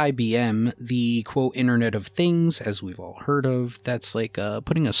according to IBM, the quote Internet of Things, as we've all heard of, that's like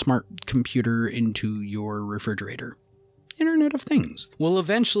putting a smart computer into your refrigerator. Internet of Things will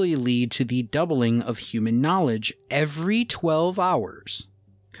eventually lead to the doubling of human knowledge every 12 hours,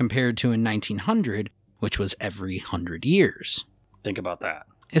 compared to in 1900, which was every 100 years. Think about that.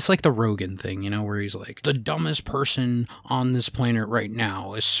 It's like the Rogan thing, you know, where he's like, the dumbest person on this planet right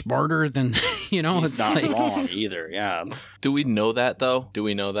now is smarter than, you know, He's it's not like, wrong either, yeah. Do we know that, though? Do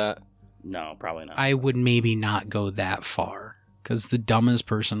we know that? No, probably not. I would maybe not go that far, because the dumbest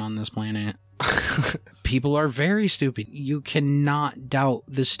person on this planet, people are very stupid. You cannot doubt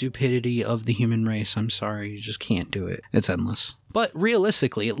the stupidity of the human race. I'm sorry, you just can't do it. It's endless. But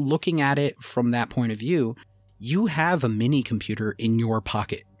realistically, looking at it from that point of view, you have a mini computer in your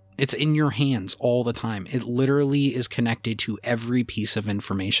pocket. It's in your hands all the time. It literally is connected to every piece of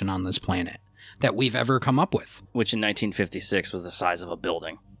information on this planet that we've ever come up with. Which in 1956 was the size of a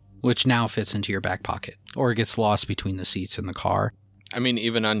building. Which now fits into your back pocket. Or it gets lost between the seats in the car. I mean,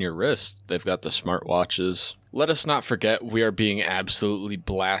 even on your wrist, they've got the smartwatches. Let us not forget we are being absolutely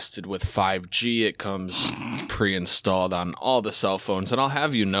blasted with 5G. It comes pre-installed on all the cell phones. And I'll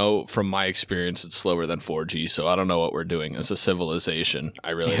have you know, from my experience, it's slower than 4G. So I don't know what we're doing as a civilization.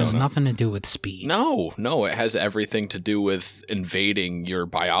 I really It don't has know. nothing to do with speed. No, it has everything to do with invading your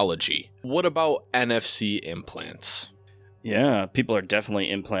biology. What about NFC implants? Yeah, people are definitely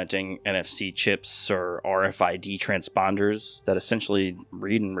implanting NFC chips or RFID transponders that essentially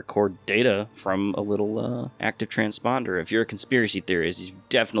read and record data from a little active transponder. If you're a conspiracy theorist, you've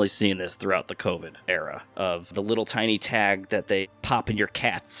definitely seen this throughout the COVID era of the little tiny tag that they pop in your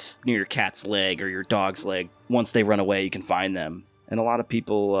near your cat's leg or your dog's leg. Once they run away, you can find them. And a lot of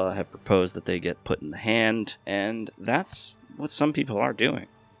people have proposed that they get put in the hand, and that's what some people are doing.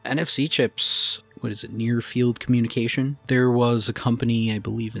 NFC chips, what is it, near field communication? There was a company, I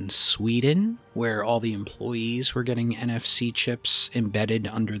believe in Sweden, where all the employees were getting NFC chips embedded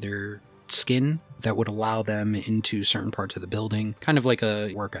under their skin that would allow them into certain parts of the building, kind of like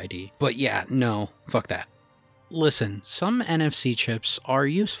a work ID. But yeah, no, fuck that. Listen, some NFC chips are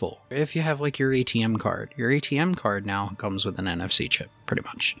useful. If you have like your ATM card now comes with an NFC chip, pretty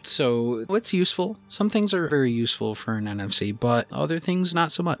much. So it's useful. Some things are very useful for an NFC, but other things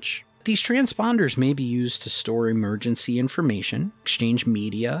not so much. These transponders may be used to store emergency information, exchange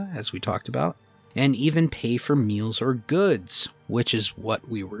media, as we talked about, and even pay for meals or goods, which is what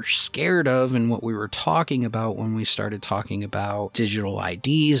we were scared of and what we were talking about when we started talking about digital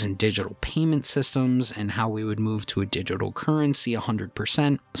IDs and digital payment systems and how we would move to a digital currency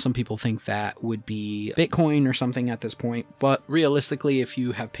 100%. Some people think that would be Bitcoin or something at this point, but realistically, if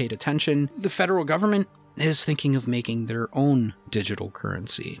you have paid attention, the federal government is thinking of making their own digital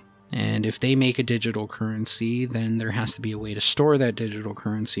currency. And if they make a digital currency, then there has to be a way to store that digital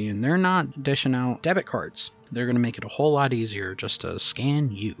currency, and they're not dishing out debit cards. They're going to make it a whole lot easier just to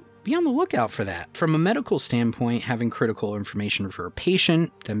scan you. Be on the lookout for that. From a medical standpoint, having critical information for a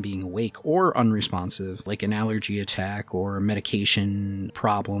patient, them being awake or unresponsive, like an allergy attack or a medication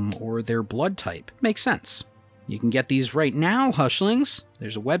problem or their blood type, makes sense. You can get these right now, Hushlings.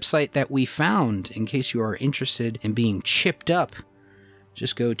 There's a website that we found in case you are interested in being chipped up.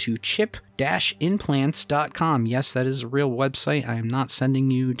 Just go to chip-implants.com. Yes, that is a real website. I am not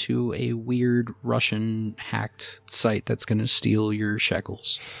sending you to a weird Russian hacked site that's going to steal your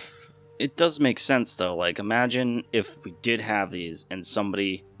shekels. It does make sense, though. Like, imagine if we did have these and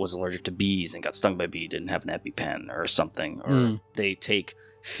somebody was allergic to bees and got stung by a bee, didn't have an EpiPen or something, or they take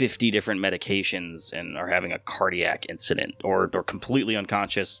 50 different medications and are having a cardiac incident, or completely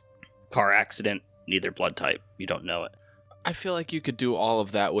unconscious, car accident, neither blood type, you don't know it. I feel like you could do all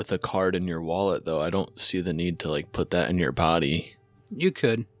of that with a card in your wallet, though. I don't see the need to, like, put that in your body. You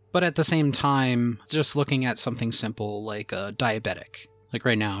could, but at the same time, just looking at something simple like a diabetic. Like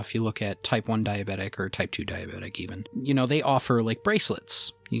right now, if you look at type 1 diabetic or type 2 diabetic even, they offer like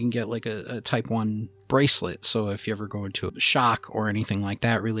bracelets. You can get like a type 1 bracelet. So if you ever go into a shock or anything like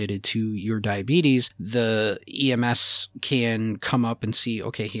that related to your diabetes, the EMS can come up and see,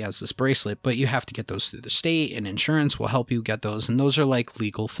 okay, he has this bracelet, but you have to get those through the state, and insurance will help you get those. And those are like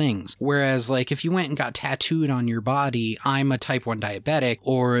legal things. Whereas like if you went and got tattooed on your body, I'm a type 1 diabetic,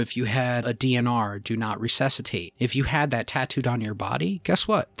 or if you had a DNR, do not resuscitate. If you had that tattooed on your body, guess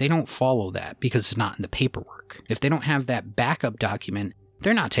what? They don't follow that because it's not in the paperwork. If they don't have that backup document,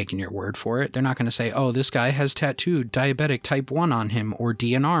 they're not taking your word for it. They're not going to say, oh, this guy has tattooed diabetic type 1 on him or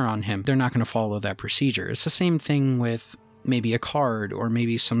DNR on him. They're not going to follow that procedure. It's the same thing with maybe a card or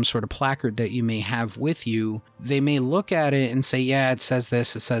maybe some sort of placard that you may have with you. They may look at it and say, yeah, it says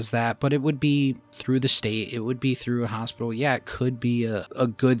this, it says that, but it would be through the state, it would be through a hospital. Yeah, it could be a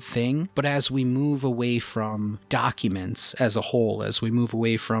good thing. But as we move away from documents as a whole, as we move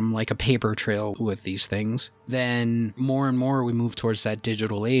away from like a paper trail with these things, then more and more we move towards that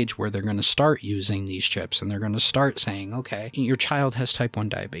digital age where they're going to start using these chips and they're going to start saying, okay, your child has type 1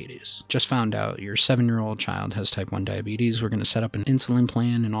 diabetes. Just found out your 7-year-old child has type 1 diabetes. We're going to set up an insulin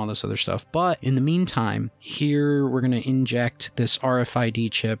plan and all this other stuff. But in the meantime, here we're going to inject this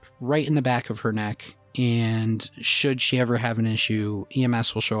RFID chip right in the back of her neck. And should she ever have an issue,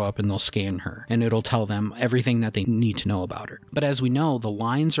 EMS will show up and they'll scan her and it'll tell them everything that they need to know about her. But as we know, the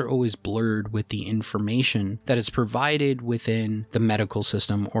lines are always blurred with the information that is provided within the medical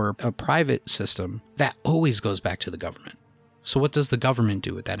system or a private system that always goes back to the government. So what does the government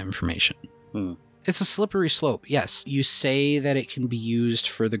do with that information? It's a slippery slope. Yes, you say that it can be used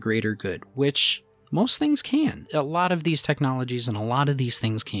for the greater good, which most things can. A lot of these technologies and a lot of these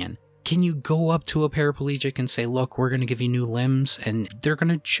things can. Can you go up to a paraplegic and say, look, we're going to give you new limbs? And they're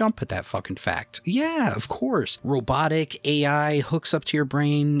going to jump at that fucking fact. Yeah, of course. Robotic AI hooks up to your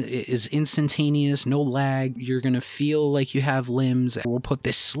brain, is instantaneous, no lag. You're going to feel like you have limbs. We'll put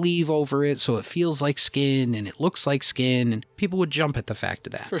this sleeve over it so it feels like skin and it looks like skin. And people would jump at the fact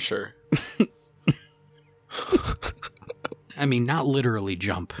of that. For sure. I mean, not literally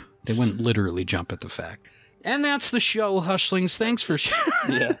jump. They wouldn't literally jump at the fact. And that's the show, Hushlings. Thanks for...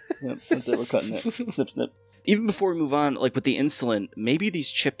 Yeah, that's it. We're cutting it. Snip, snip. Even before we move on, like with the insulin, maybe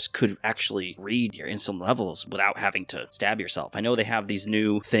these chips could actually read your insulin levels without having to stab yourself. I know they have these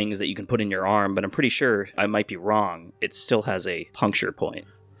new things that you can put in your arm, but I'm pretty sure, I might be wrong, it still has a puncture point.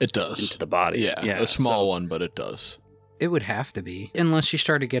 It does. Into the body. Yeah, a small one, but it does. It would have to be. Unless you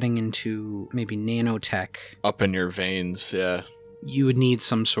started getting into maybe nanotech. Up in your veins, yeah. You would need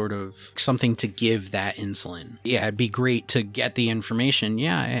some sort of something to give that insulin. Yeah, it'd be great to get the information.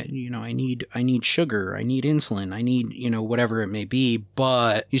 Yeah, I need sugar, I need insulin, I need, whatever it may be,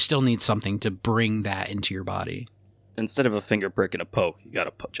 but you still need something to bring that into your body. Instead of a finger prick and a poke, you gotta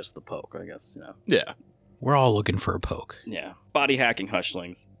put just the poke, I guess, Yeah. We're all looking for a poke. Yeah. Body hacking,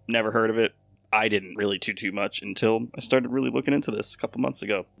 Hushlings. Never heard of it. I didn't really do too much until I started really looking into this a couple months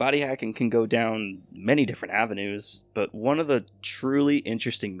ago. Body hacking can go down many different avenues, but one of the truly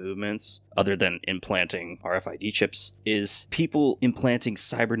interesting movements, other than implanting RFID chips, is people implanting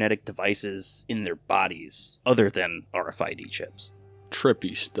cybernetic devices in their bodies other than RFID chips.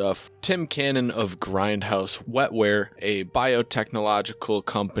 Trippy stuff. Tim Cannon of Grindhouse Wetware, a biotechnological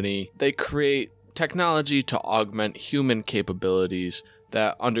company, they create technology to augment human capabilities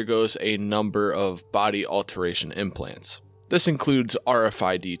that undergoes a number of body alteration implants. This includes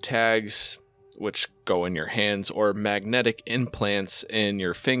RFID tags, which go in your hands, or magnetic implants in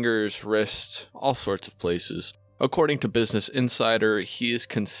your fingers, wrists, all sorts of places. According to Business Insider, he is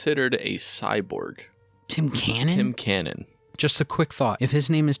considered a cyborg. Tim Cannon? Tim Cannon. Just a quick thought. If his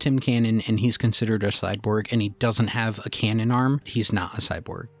name is Tim Cannon and he's considered a cyborg and he doesn't have a cannon arm, he's not a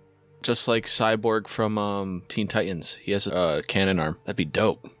cyborg. Just like Cyborg from Teen Titans. He has a cannon arm. That'd be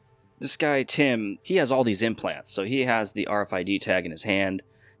dope. This guy, Tim, he has all these implants. So he has the RFID tag in his hand.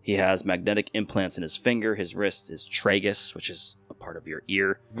 He has magnetic implants in his finger, his wrist, his tragus, which is a part of your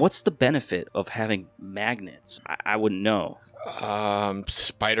ear. What's the benefit of having magnets? I wouldn't know.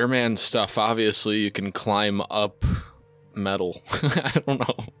 Spider-Man stuff. Obviously, you can climb up metal. I don't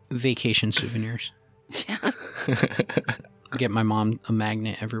know. Vacation souvenirs. Yeah. Get my mom a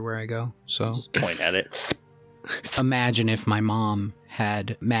magnet everywhere I go. So Just point at it. Imagine if my mom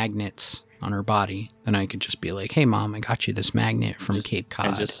had magnets on her body, then I could just be like, hey mom, I got you this magnet from Cape Cod.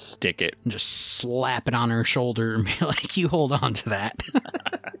 And just stick it. And just slap it on her shoulder and be like, you hold on to that.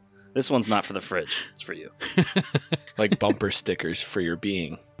 This one's not for the fridge. It's for you. Like bumper stickers for your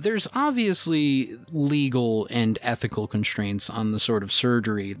being. There's obviously legal and ethical constraints on the sort of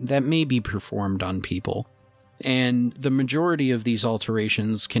surgery that may be performed on people. And the majority of these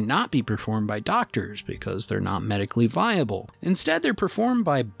alterations cannot be performed by doctors because they're not medically viable. Instead, they're performed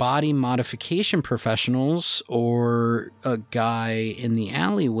by body modification professionals or a guy in the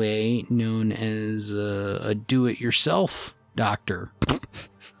alleyway known as a do-it-yourself doctor.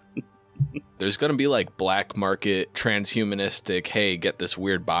 There's going to be like black market transhumanistic, hey, get this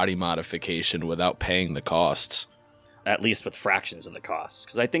weird body modification without paying the costs. At least with fractions of the costs.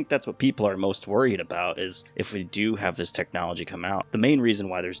 Because I think that's what people are most worried about is if we do have this technology come out. The main reason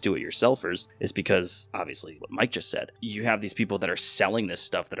why there's do-it-yourselfers is because, obviously, what Mike just said, you have these people that are selling this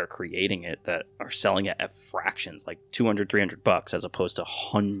stuff, that are creating it, that are selling it at fractions, like $200, $300, as opposed to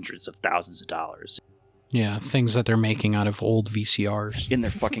hundreds of thousands of dollars. Yeah, things that they're making out of old VCRs. In their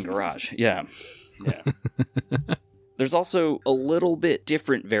fucking garage. Yeah. Yeah. There's also a little bit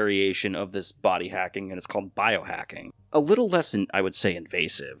different variation of this body hacking, and it's called biohacking. A little less, I would say,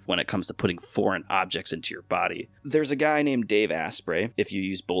 invasive when it comes to putting foreign objects into your body. There's a guy named Dave Asprey. If you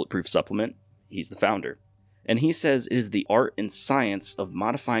use Bulletproof Supplement, he's the founder. And he says it is the art and science of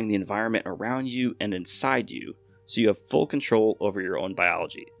modifying the environment around you and inside you so you have full control over your own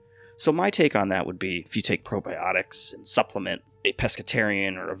biology. So my take on that would be if you take probiotics and supplement a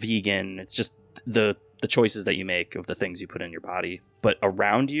pescatarian or a vegan, it's just the choices that you make of the things you put in your body. But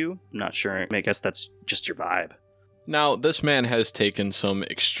around you, I'm not sure. I guess that's just your vibe. Now, this man has taken some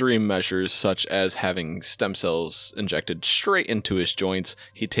extreme measures, such as having stem cells injected straight into his joints.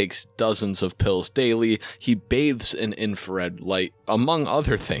 He takes dozens of pills daily. He bathes in infrared light, among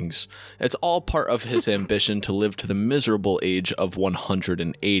other things. It's all part of his ambition to live to the miserable age of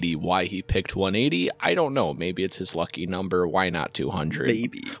 180. Why he picked 180, I don't know. Maybe it's his lucky number. Why not 200?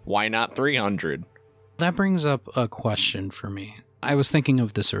 Maybe. Why not 300? That brings up a question for me. I was thinking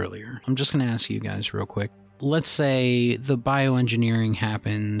of this earlier. I'm just going to ask you guys real quick. Let's say the bioengineering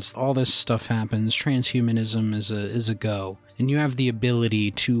happens, all this stuff happens, transhumanism is a go, and you have the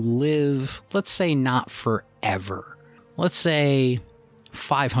ability to live, let's say not forever. Let's say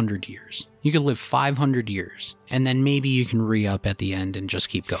 500 years. You could live 500 years, and then maybe you can re-up at the end and just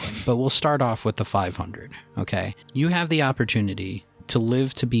keep going. But we'll start off with the 500, okay? You have the opportunity to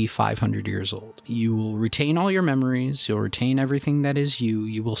live to be 500 years old. You will retain all your memories, you'll retain everything that is you,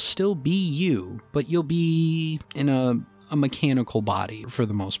 you will still be you, but you'll be in a mechanical body for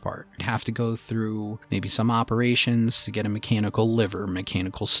the most part. You'd have to go through maybe some operations to get a mechanical liver,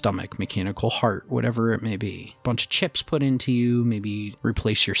 mechanical stomach, mechanical heart, whatever it may be. A bunch of chips put into you, maybe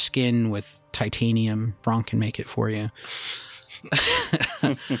replace your skin with titanium. Bronk can make it for you.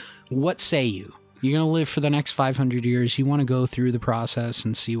 What say you? You're going to live for the next 500 years. You want to go through the process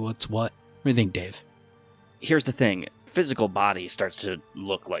and see what's what. What do you think, Dave? Here's the thing. Physical body starts to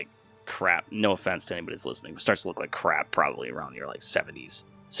look like crap. No offense to anybody that's listening. It starts to look like crap probably around your like 70s,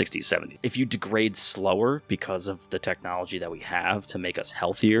 60s, 70s. If you degrade slower because of the technology that we have to make us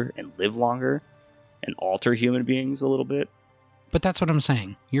healthier and live longer and alter human beings a little bit, But that's what I'm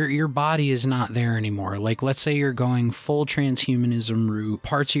saying. Your body is not there anymore. Like, let's say you're going full transhumanism route.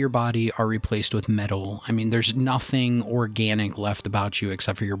 Parts of your body are replaced with metal. I mean, there's nothing organic left about you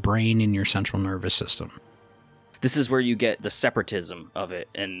except for your brain and your central nervous system. This is where you get the separatism of it,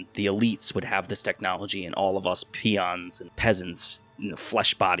 and the elites would have this technology, and all of us peons and peasants,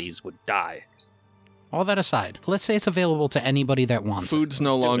 flesh bodies would die. All that aside, let's say it's available to anybody that wants Food's it.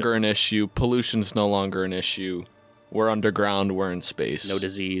 no longer an issue. Pollution's no longer an issue. We're underground. We're in space. No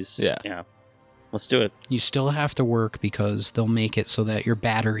disease. Yeah. Let's do it. You still have to work because they'll make it so that your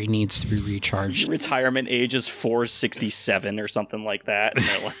battery needs to be recharged. Retirement age is 467 or something like that.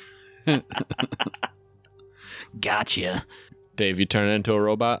 And Gotcha. Dave, you turn into a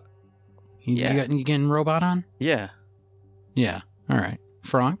robot? You getting robot on? yeah. Yeah. All right.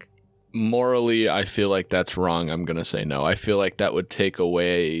 Frank? Morally, I feel like that's wrong. I'm going to say no. I feel like that would take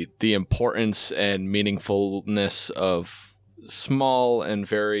away the importance and meaningfulness of small and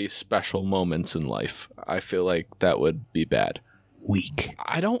very special moments in life. I feel like that would be bad. Weak.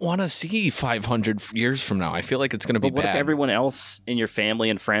 I don't want to see 500 years from now. I feel like it's going to be But what bad. if everyone else in your family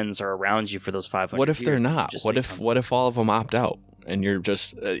and friends are around you for those 500 What if years? they're That would not? just What make if tons what if all of them opt out and you're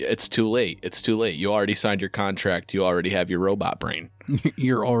just it's too late. It's too late. You already signed your contract. You already have your robot brain.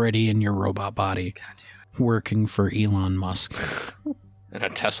 You're already in your robot body. Working for Elon Musk. In a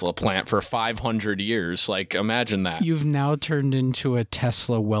Tesla plant for 500 years. Like, imagine that. You've now turned into a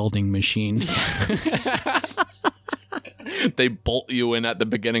Tesla welding machine. They bolt you in at the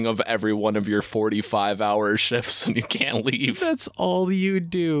beginning of every one of your 45-hour shifts and you can't leave. That's all you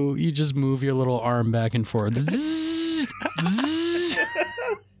do. You just move your little arm back and forth.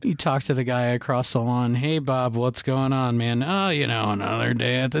 You talk to the guy across the lawn. Hey, Bob, what's going on, man? Oh, another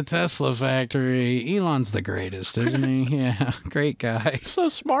day at the Tesla factory. Elon's the greatest, isn't he? Yeah, great guy. So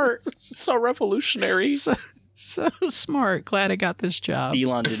smart. So revolutionary. So smart. Glad I got this job.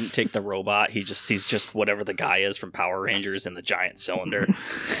 Elon didn't take the robot. He's just whatever the guy is from Power Rangers in the giant cylinder.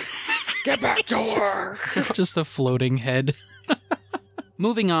 Get back to work. Just a floating head.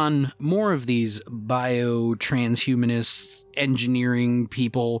 Moving on, more of these bio-transhumanist engineering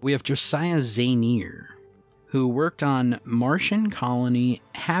people. We have Josiah Zanier, who worked on Martian colony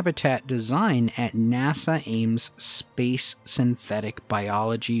habitat design at NASA Ames Space Synthetic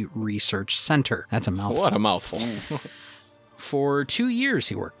Biology Research Center. That's a mouthful. What a mouthful. For 2 years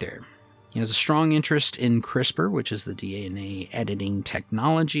he worked there. He has a strong interest in CRISPR, which is the DNA editing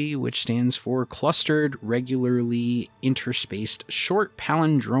technology, which stands for Clustered Regularly Interspaced Short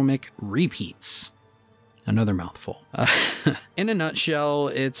Palindromic Repeats. Another mouthful. In a nutshell,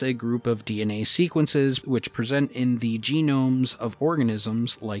 it's a group of DNA sequences which present in the genomes of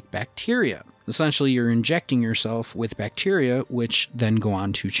organisms like bacteria. Essentially, you're injecting yourself with bacteria, which then go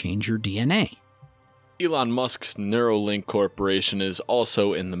on to change your DNA. Elon Musk's Neuralink Corporation is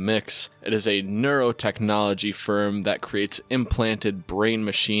also in the mix. It is a neurotechnology firm that creates implanted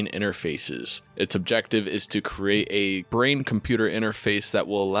brain-machine interfaces. Its objective is to create a brain-computer interface that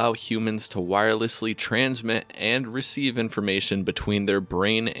will allow humans to wirelessly transmit and receive information between their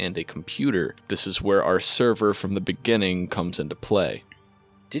brain and a computer. This is where our server from the beginning comes into play.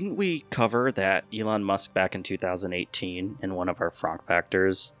 Didn't we cover that Elon Musk back in 2018 in one of our Frank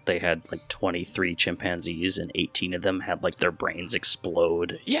Factors? They had like 23 chimpanzees and 18 of them had like their brains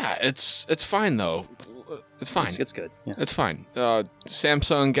explode. Yeah, it's fine though. It's fine. It's good. Yeah. It's fine.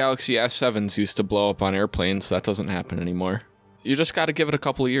 Samsung Galaxy S7s used to blow up on airplanes. That doesn't happen anymore. You just got to give it a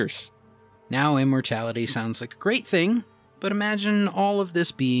couple of years. Now immortality sounds like a great thing, but imagine all of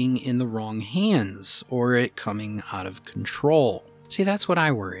this being in the wrong hands, or it coming out of control. See, that's what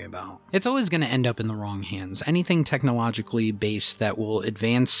I worry about. It's always going to end up in the wrong hands. Anything technologically based that will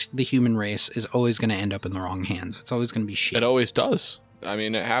advance the human race is always going to end up in the wrong hands. It's always going to be shit. It always does. I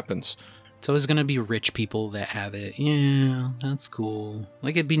mean, it happens. It's always going to be rich people that have it. Yeah, that's cool.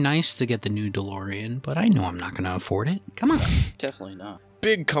 Like, it'd be nice to get the new DeLorean, but I know I'm not going to afford it. Come on. Definitely not.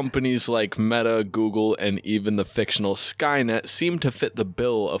 Big companies like Meta, Google, and even the fictional Skynet seem to fit the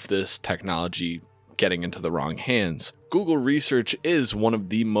bill of this technology getting into the wrong hands. Google Research is one of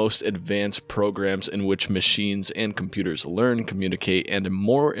the most advanced programs in which machines and computers learn, communicate, and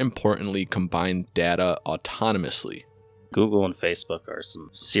more importantly, combine data autonomously. Google and Facebook are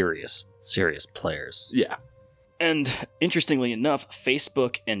some serious players. Yeah. And interestingly enough,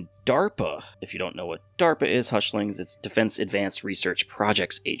 Facebook and DARPA, if you don't know what DARPA is, Hushlings, it's Defense Advanced Research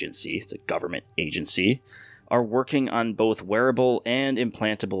Projects Agency, it's a government agency, are working on both wearable and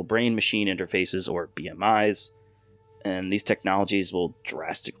implantable brain-machine interfaces, or BMIs, and these technologies will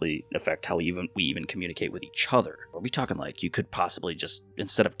drastically affect how we even communicate with each other. Are we talking like you could possibly just,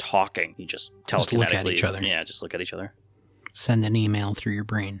 instead of talking, you just telekinetically... Just look at each other. Yeah, just look at each other. send an email through your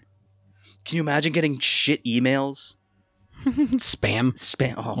brain. Can you imagine getting shit emails? Spam.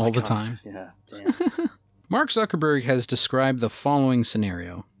 Spam oh my all the God. time. Yeah, damn. Mark Zuckerberg has described the following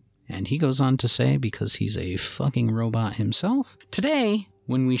scenario, and he goes on to say, because he's a fucking robot himself, today,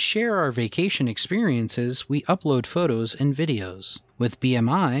 when we share our vacation experiences, we upload photos and videos. With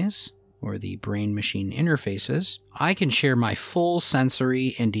BMIs, or the brain-machine interfaces, I can share my full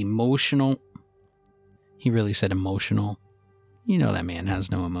sensory and emotional... He really said emotional. You know that man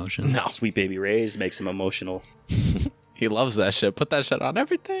has no emotion. No. Sweet Baby Ray's makes him emotional. He loves that shit. Put that shit on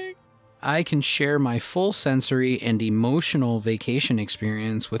everything. I can share my full sensory and emotional vacation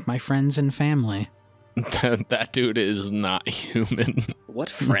experience with my friends and family. That dude is not human. What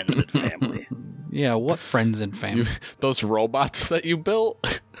friends and family? Yeah, what friends and family? Those robots that you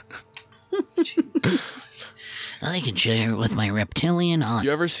built? Jesus. I can share it with my reptilian aunt.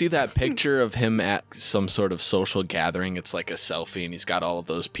 You ever see that picture of him at some sort of social gathering? It's like a selfie, and he's got all of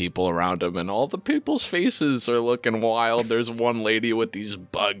those people around him, and all the people's faces are looking wild. There's one lady with these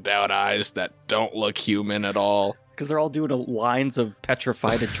bugged out eyes that don't look human at all. Because they're all doing lines of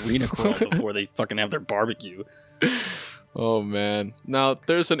petrified adrenochrome before they fucking have their barbecue. Oh, man. Now,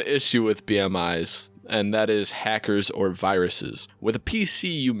 there's an issue with BMIs, and that is hackers or viruses. With a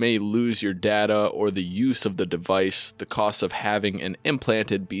PC, you may lose your data or the use of the device. The costs of having an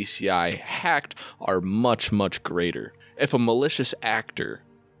implanted BCI hacked are much, much greater. If a malicious actor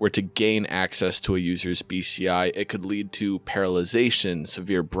were to gain access to a user's BCI, it could lead to paralyzation,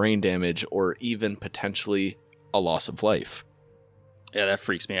 severe brain damage, or even potentially a loss of life. Yeah, that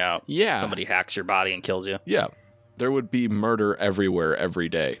freaks me out. Yeah. Somebody hacks your body and kills you. Yeah. There would be murder everywhere every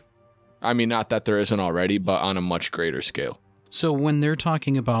day. I mean, not that there isn't already, but on a much greater scale. So when they're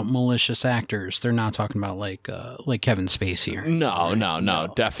talking about malicious actors, they're not talking about like Kevin Spacey or...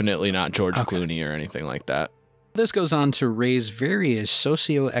 No. Definitely not George Okay. Clooney or anything like that. This goes on to raise various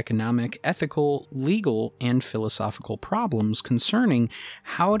socioeconomic, ethical, legal, and philosophical problems concerning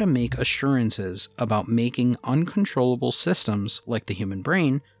how to make assurances about making uncontrollable systems like the human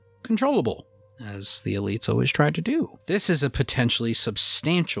brain controllable, as the elites always try to do. This is a potentially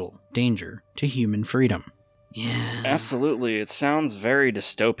substantial danger to human freedom. Yeah. Absolutely. It sounds very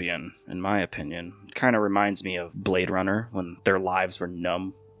dystopian, in my opinion. It kind of reminds me of Blade Runner, when their lives were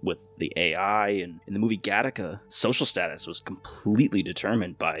numb with the AI, and in the movie Gattaca, social status was completely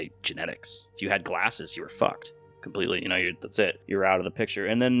determined by genetics. If you had glasses, you were fucked. Completely, that's it. You're out of the picture.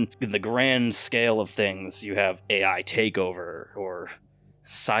 And then in the grand scale of things, you have AI takeover, or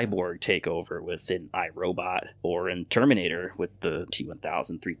cyborg takeover within iRobot, or in Terminator with the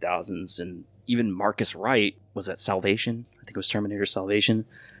T-1000, 3000s, and even Marcus Wright was at Salvation. I think it was Terminator Salvation.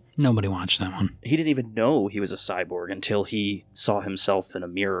 Nobody watched that one. He didn't even know he was a cyborg until he saw himself in a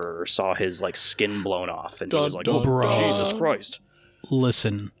mirror or saw his skin blown off, and he was like, "Oh, bro. Jesus Christ!"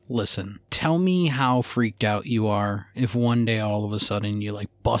 Listen. Tell me how freaked out you are if one day all of a sudden you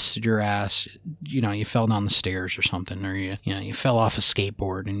busted your ass, you fell down the stairs or something, or you fell off a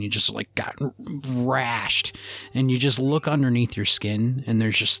skateboard and you just got rashed, and you just look underneath your skin and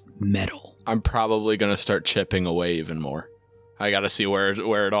there's just metal. I'm probably going to start chipping away even more. I got to see where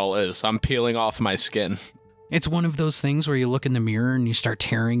it all is. I'm peeling off my skin. It's one of those things where you look in the mirror and you start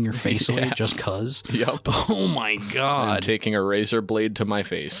tearing your face away just cuz. Yep. Oh my God. I'm taking a razor blade to my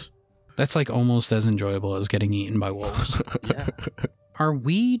face. That's almost as enjoyable as getting eaten by wolves. Yeah. Are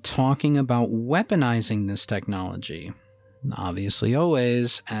we talking about weaponizing this technology? Obviously,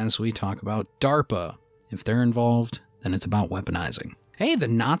 always, as we talk about DARPA. If they're involved, then it's about weaponizing. Hey, the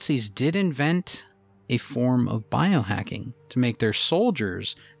Nazis did invent a form of biohacking to make their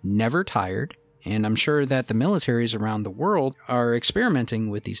soldiers never tired, and I'm sure that the militaries around the world are experimenting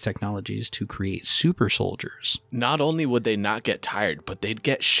with these technologies to create super soldiers. Not only would they not get tired, but they'd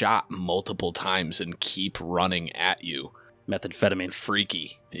get shot multiple times and keep running at you. Methamphetamine.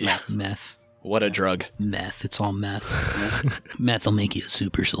 Freaky. Yeah. Meth. What a drug. Meth. It's all meth. Meth will make you a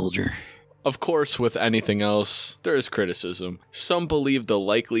super soldier. Of course, with anything else, there is criticism. Some believe the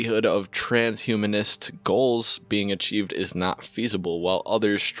likelihood of transhumanist goals being achieved is not feasible, while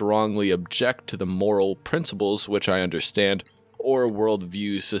others strongly object to the moral principles, which I understand, or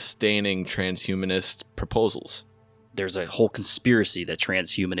worldviews sustaining transhumanist proposals. There's a whole conspiracy that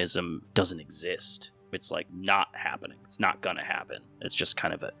transhumanism doesn't exist. It's not happening. It's not gonna happen. It's just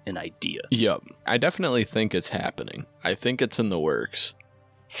kind of an idea. Yep. I definitely think it's happening. I think it's in the works.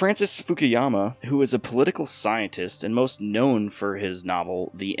 Francis Fukuyama, who is a political scientist and most known for his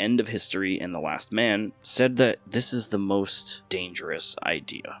novel The End of History and the Last Man, said that this is the most dangerous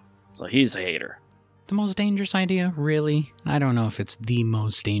idea. So he's a hater. The most dangerous idea? Really? I don't know if it's the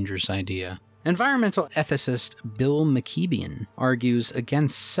most dangerous idea. Environmental ethicist Bill McKeebian argues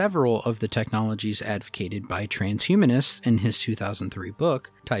against several of the technologies advocated by transhumanists in his 2003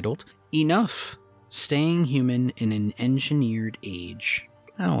 book titled Enough: Staying Human in an Engineered Age.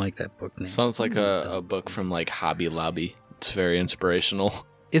 I don't like that book name. Sounds like a book from like Hobby Lobby. It's very inspirational.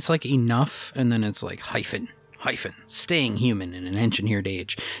 It's like enough, and then it's like hyphen, staying human in an engineered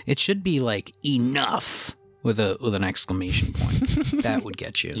age. It should be like enough with an exclamation point. That would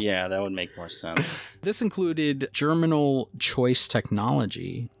get you. Yeah, that would make more sense. This included germinal choice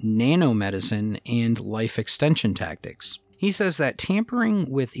technology, nanomedicine, and life extension tactics. He says that tampering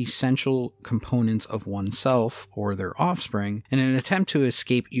with essential components of oneself or their offspring in an attempt to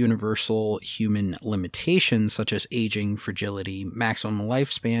escape universal human limitations such as aging, fragility, maximum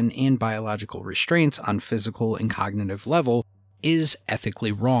lifespan, and biological restraints on physical and cognitive level is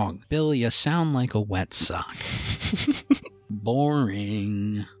ethically wrong. Bill, you sound like a wet sock.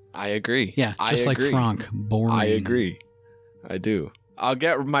 Boring. I agree. Yeah, just like Frank. Boring. I agree. I do. I'll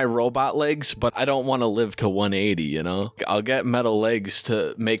get my robot legs, but I don't want to live to 180, you know? I'll get metal legs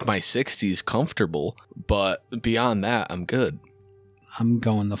to make my 60s comfortable, but beyond that, I'm good. I'm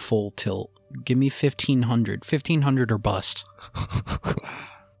going the full tilt. Give me 1,500. 1,500 or bust.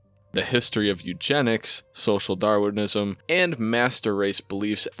 The history of eugenics, social Darwinism, and master race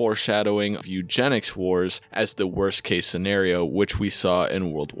beliefs foreshadowing of eugenics wars as the worst case scenario, which we saw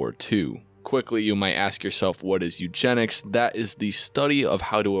in World War II. Quickly, you might ask yourself, what is eugenics? That is the study of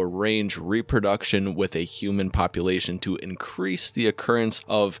how to arrange reproduction with a human population to increase the occurrence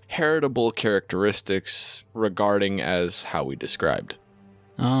of heritable characteristics regarding as how we described.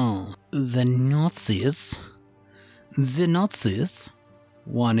 Oh, the Nazis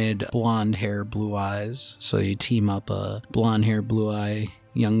wanted blonde hair, blue eyes, so you team up a blonde hair, blue eye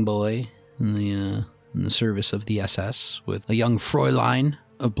young boy in the service of the SS with a young Fräulein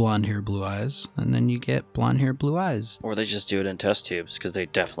of blonde hair, blue eyes, and then you get blonde hair, blue eyes. Or they just do it in test tubes, because they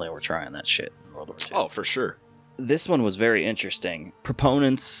definitely were trying that shit in World War II. Oh, for sure. This one was very interesting.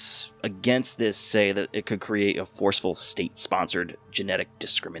 Proponents against this say that it could create a forceful state-sponsored genetic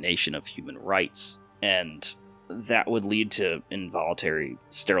discrimination of human rights, and that would lead to involuntary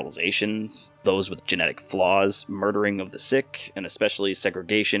sterilizations, those with genetic flaws, murdering of the sick, and especially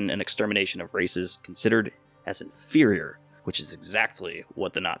segregation and extermination of races considered as inferior, which is exactly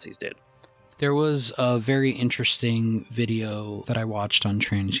what the Nazis did. There was a very interesting video that I watched on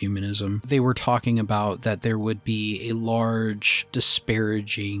transhumanism. They were talking about that there would be a large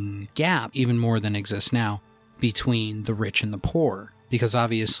disparaging gap, even more than exists now, between the rich and the poor. Because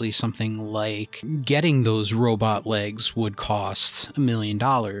obviously something like getting those robot legs would cost $1 million.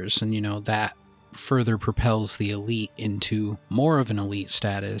 And, that further propels the elite into more of an elite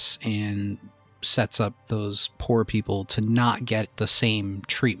status and sets up those poor people to not get the same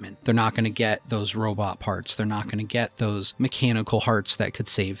treatment. They're not going to get those robot parts. They're not going to get those mechanical hearts that could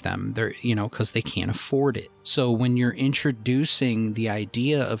save them. They're, because they can't afford it. So when you're introducing the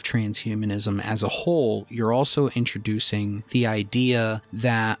idea of transhumanism as a whole, you're also introducing the idea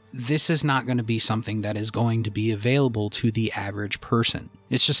that this is not going to be something that is going to be available to the average person.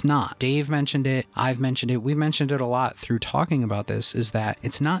 It's just not. Dave mentioned it. I've mentioned it. We've mentioned it a lot through talking about this, is that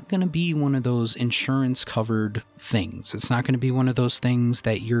it's not going to be one of those insurance covered things. It's not going to be one of those things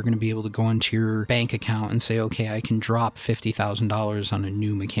that you're going to be able to go into your bank account and say, okay, I can drop $50,000 on a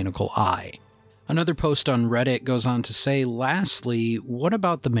new mechanical eye. Another post on Reddit goes on to say, lastly, what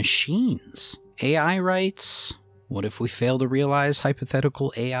about the machines? AI writes, what if we fail to realize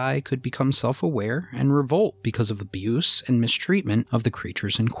hypothetical AI could become self-aware and revolt because of abuse and mistreatment of the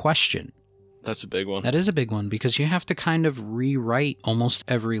creatures in question? That's a big one. That is a big one, because you have to kind of rewrite almost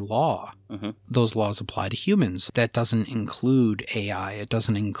every law. Mm-hmm. Those laws apply to humans. That doesn't include AI. It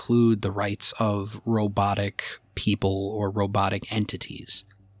doesn't include the rights of robotic people or robotic entities.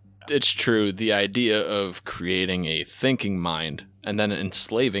 It's true. The idea of creating a thinking mind and then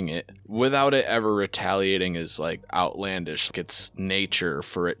enslaving it without it ever retaliating is like outlandish. It's nature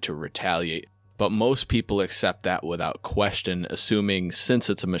for it to retaliate. But most people accept that without question, assuming since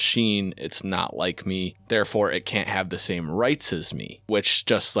it's a machine, it's not like me, therefore it can't have the same rights as me, which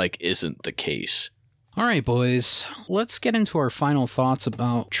just isn't the case. All right, boys, let's get into our final thoughts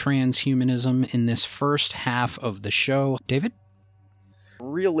about transhumanism in this first half of the show. David?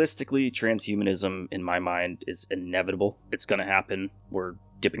 Realistically, transhumanism, in my mind, is inevitable. It's going to happen. We're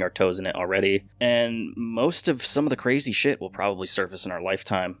dipping our toes in it already. And most of some of the crazy shit will probably surface in our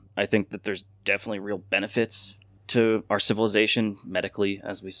lifetime. I think that there's definitely real benefits to our civilization, medically,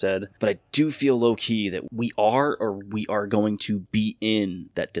 as we said. But I do feel low-key that we are going to be in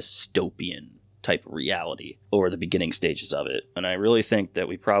that dystopian type of reality, or the beginning stages of it. And I really think that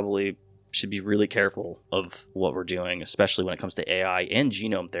we probably should be really careful of what we're doing, especially when it comes to AI and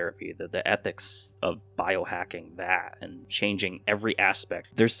genome therapy, the ethics of biohacking that and changing every aspect.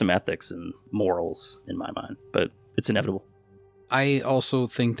 There's some ethics and morals in my mind, but it's inevitable. I also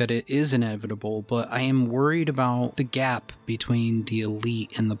think that it is inevitable, but I am worried about the gap between the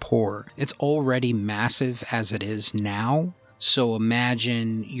elite and the poor. It's already massive as it is now, so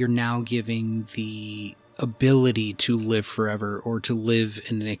imagine you're now giving the ability to live forever or to live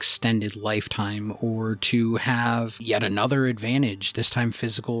in an extended lifetime or to have yet another advantage, this time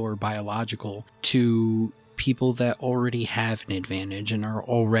physical or biological, to people that already have an advantage and are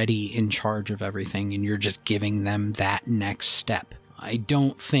already in charge of everything, and you're just giving them that next step. I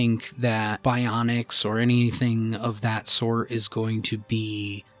don't think that bionics or anything of that sort is going to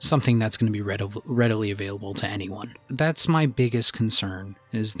be something that's going to be readily available to anyone. That's my biggest concern,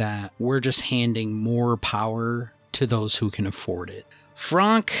 is that we're just handing more power to those who can afford it.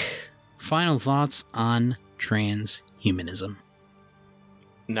 Franck, final thoughts on transhumanism.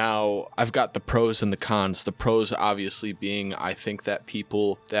 Now, I've got the pros and the cons. The pros obviously being, I think that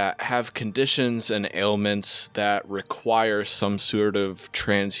people that have conditions and ailments that require some sort of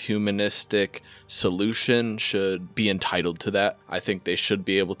transhumanistic solution should be entitled to that. I think they should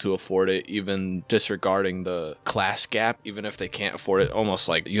be able to afford it, even disregarding the class gap, even if they can't afford it, almost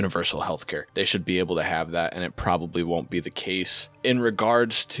like universal healthcare. They should be able to have that, and it probably won't be the case. In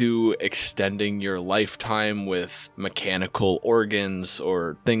regards to extending your lifetime with mechanical organs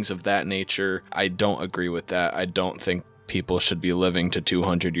or things of that nature, I don't agree with that. I don't think people should be living to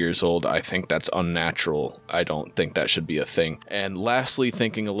 200 years old. I think that's unnatural. I don't think that should be a thing. And lastly,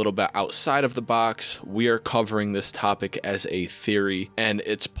 thinking a little bit outside of the box, we are covering this topic as a theory, and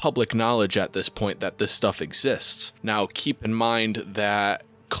it's public knowledge at this point that this stuff exists. Now, keep in mind that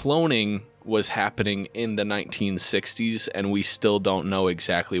cloning was happening in the 1960s, and we still don't know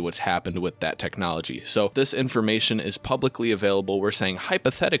exactly what's happened with that technology. So this information is publicly available. We're saying,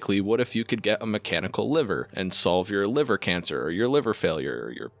 hypothetically, what if you could get a mechanical liver and solve your liver cancer or your liver failure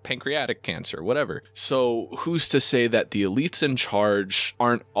or your pancreatic cancer, whatever. So who's to say that the elites in charge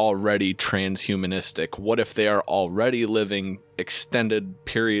aren't already transhumanistic? What if they are already living extended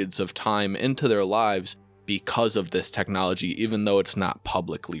periods of time into their lives because of this technology, even though it's not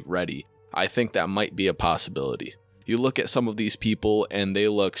publicly ready? I think that might be a possibility. You look at some of these people and they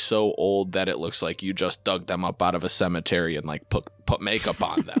look so old that it looks like you just dug them up out of a cemetery and like put makeup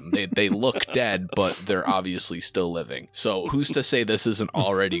on them. They look dead, but they're obviously still living. So who's to say this isn't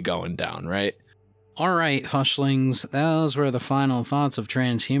already going down, right? All right, Hushlings, those were the final thoughts of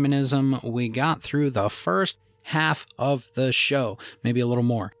transhumanism. We got through the first half of the show, maybe a little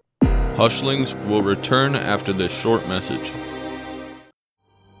more. Hushlings will return after this short message.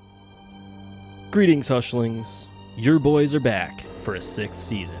 Greetings, Hushlings. Your boys are back for a 6th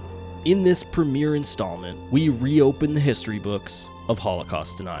season. In this premiere installment, we reopen the history books of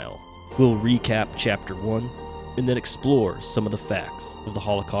Holocaust denial. We'll recap Chapter 1 and then explore some of the facts of the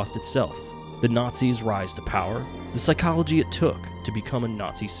Holocaust itself, the Nazis' rise to power, the psychology it took to become a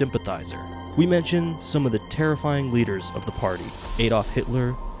Nazi sympathizer. We mention some of the terrifying leaders of the party, Adolf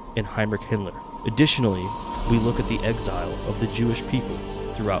Hitler and Heinrich Himmler. Additionally, we look at the exile of the Jewish people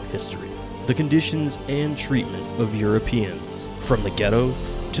throughout history, the conditions and treatment of Europeans, from the ghettos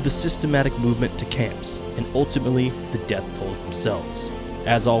to the systematic movement to camps, and ultimately the death tolls themselves.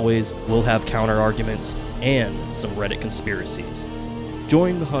 As always, we'll have counter-arguments and some Reddit conspiracies.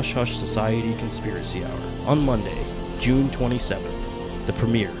 Join the Hush Hush Society Conspiracy Hour on Monday, June 27th, the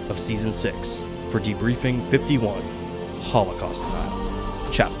premiere of Season 6, for Debriefing 51, Holocaust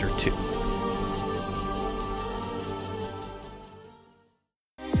Denial, Chapter 2.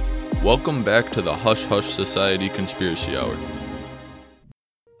 Welcome back to the Hush Hush Society Conspiracy Hour.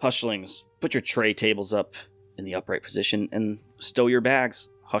 Hushlings, put your tray tables up in the upright position and stow your bags.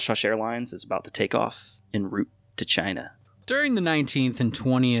 Hush Hush Airlines is about to take off en route to China. During the 19th and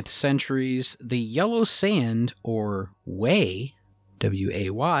 20th centuries, the Yellow Sand, or Way,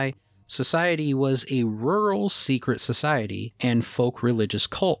 W-A-Y, society was a rural secret society and folk religious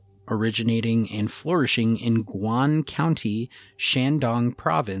cult, originating and flourishing in Guan County, Shandong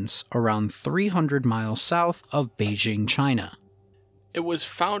Province, around 300 miles south of Beijing, China. It was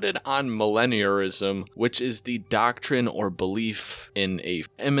founded on millenniarism, which is the doctrine or belief in a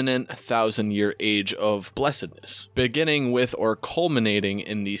imminent 1,000-year age of blessedness, beginning with or culminating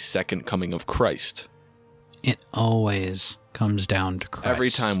in the second coming of Christ. It always comes down to Christ. Every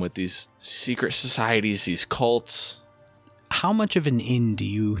time with these secret societies, these cults. How much of an in do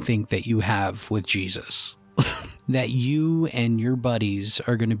you think that you have with Jesus? that you and your buddies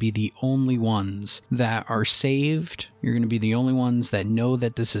are going to be the only ones that are saved. You're going to be the only ones that know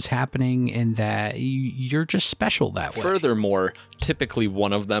that this is happening and that you're just special that way. Furthermore, typically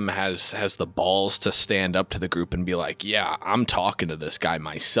one of them has the balls to stand up to the group and be like, yeah, I'm talking to this guy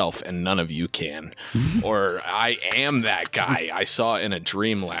myself and none of you can. Or I am that guy. I saw in a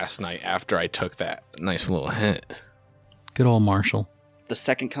dream last night after I took that nice little hint. Good old Marshall. The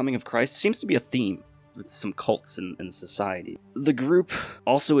second coming of Christ seems to be a theme with some cults in society. The group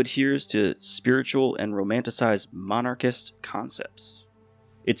also adheres to spiritual and romanticized monarchist concepts.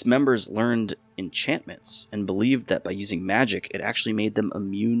 Its members learned enchantments and believed that by using magic, it actually made them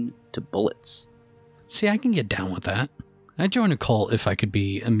immune to bullets. See, I can get down with that. I'd join a cult if I could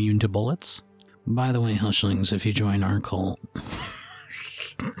be immune to bullets. By the way, Hushlings, if you join our cult,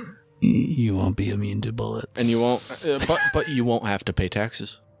 you won't be immune to bullets. And you won't, but you won't have to pay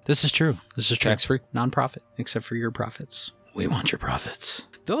taxes. This is true. This is true. Tax-free? Non-profit, except for your profits. We want your profits.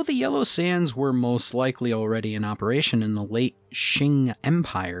 Though the Yellow Sands were most likely already in operation in the late Qing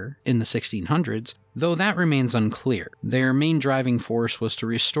Empire in the 1600s, though that remains unclear. Their main driving force was to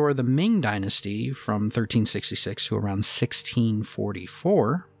restore the Ming Dynasty from 1366 to around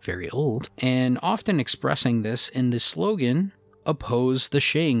 1644, very old, and often expressing this in the slogan, "Oppose the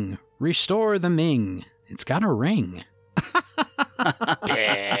Qing, restore the Ming." It's got a ring.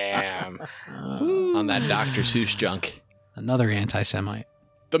 Damn. On that Dr. Seuss junk. Another anti-Semite.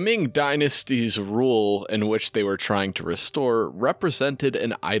 The Ming Dynasty's rule, in which they were trying to restore, represented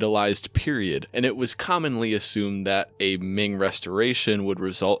an idolized period, and it was commonly assumed that a Ming restoration would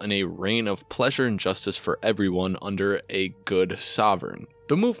result in a reign of pleasure and justice for everyone under a good sovereign.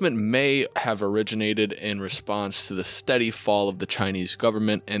 The movement may have originated in response to the steady fall of the Chinese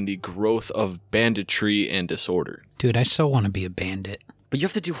government and the growth of banditry and disorder. Dude, I so want to be a bandit. But you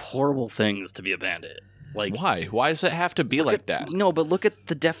have to do horrible things to be a bandit. Like, why? Why does it have to be like that? No, but look at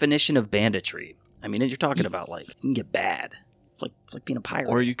the definition of banditry. I mean, you're talking about, like, you can get bad. It's like being a pirate.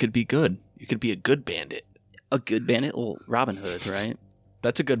 Or you could be good. You could be a good bandit. A good bandit? Well, Robin Hood, right?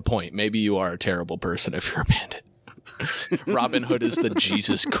 That's a good point. Maybe you are a terrible person if you're a bandit. Robin Hood is the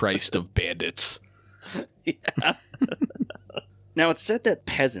Jesus Christ of bandits. Yeah. Now, it's said that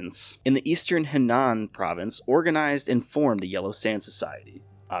peasants in the eastern Henan province organized and formed the Yellow Sand Society.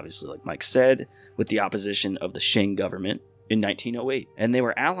 Obviously, like Mike said, with the opposition of the Qing government in 1908. And they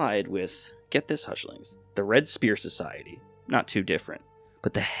were allied with, get this, Hushlings, the Red Spear Society, not too different,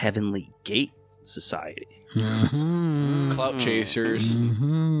 but the Heavenly Gate Society. Mm-hmm. Clout chasers.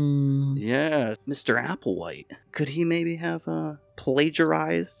 Mm-hmm. Yeah, Mr. Applewhite. Could he maybe have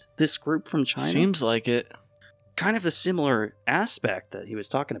plagiarized this group from China? Seems like it. Kind of a similar aspect that he was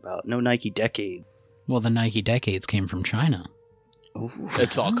talking about. No Nike Decade. Well, the Nike Decades came from China. Ooh.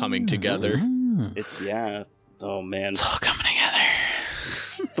 It's all coming together. It's, yeah. Oh, man. It's all coming together.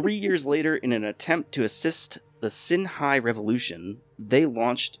 3 years later, in an attempt to assist the Xinhai Revolution, they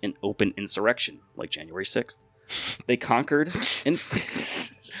launched an open insurrection, like January 6th. They conquered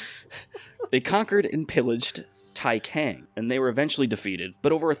and pillaged Taikang, and they were eventually defeated,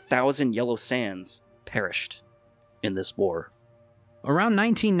 but over 1,000 Yellow Sands perished in this war. Around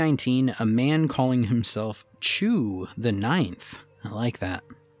 1919, a man calling himself Chu the Ninth, I like that,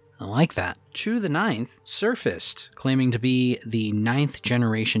 Chu the Ninth surfaced, claiming to be the 9th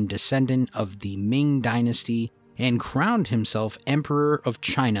generation descendant of the Ming Dynasty, and crowned himself Emperor of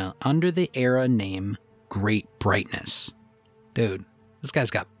China under the era name Great Brightness. Dude, this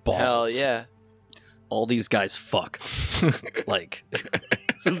guy's got balls. Hell yeah. All these guys fuck. like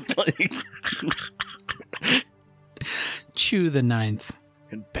Chu the Ninth.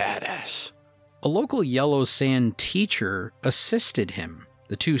 And badass. A local Yellow Sand teacher assisted him.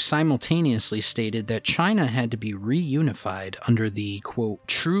 The two simultaneously stated that China had to be reunified under the, quote,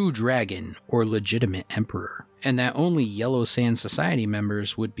 true dragon or legitimate emperor, and that only Yellow Sand Society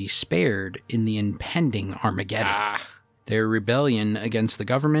members would be spared in the impending Armageddon. Their rebellion against the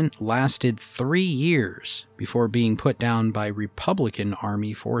government lasted 3 years before being put down by Republican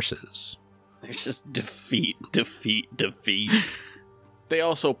Army forces. There's just defeat. They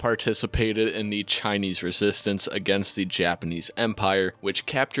also participated in the Chinese resistance against the Japanese Empire, which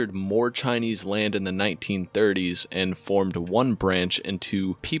captured more Chinese land in the 1930s and formed one branch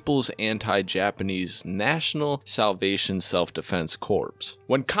into People's Anti-Japanese National Salvation Self-Defense Corps.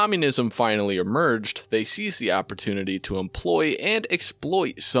 When communism finally emerged, they seized the opportunity to employ and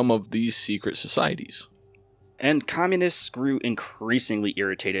exploit some of these secret societies. And communists grew increasingly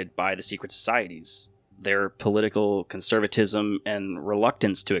irritated by the secret societies. Their political conservatism and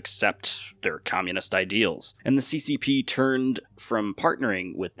reluctance to accept their communist ideals. And the CCP turned from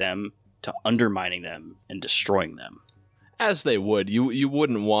partnering with them to undermining them and destroying them. As they would. You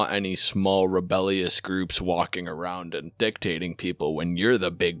wouldn't want any small rebellious groups walking around and dictating people when you're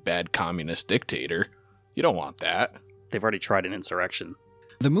the big bad communist dictator. You don't want that. They've already tried an insurrection.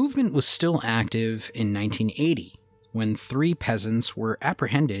 The movement was still active in 1980 when 3 peasants were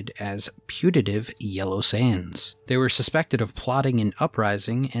apprehended as putative Yellow Sands. They were suspected of plotting an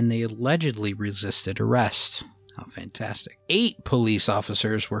uprising and they allegedly resisted arrest. How fantastic. 8 police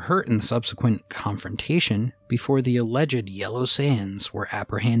officers were hurt in the subsequent confrontation before the alleged Yellow Sands were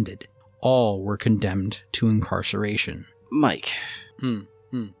apprehended. All were condemned to incarceration. Mike,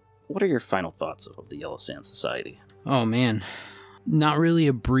 what are your final thoughts of the Yellow Sand Society? Oh man. Not really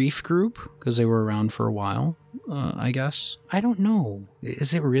a brief group, because they were around for a while, I guess. I don't know.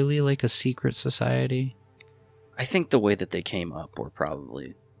 Is it really like a secret society? I think the way that they came up were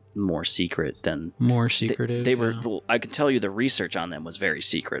probably more secret than... More secretive? They were. Well, I can tell you the research on them was very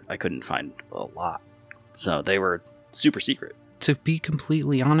secret. I couldn't find a lot. So they were super secret. To be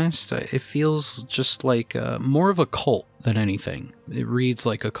completely honest, it feels just like more of a cult than anything. It reads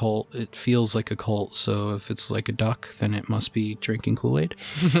like a cult. It feels like a cult. So if it's like a duck, then it must be drinking Kool-Aid.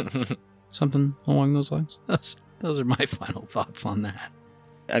 Something along those lines. Those are my final thoughts on that.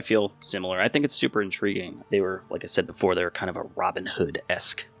 I feel similar. I think it's super intriguing. They were, like I said before, they were kind of a Robin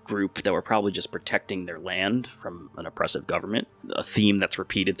Hood-esque group that were probably just protecting their land from an oppressive government. A theme that's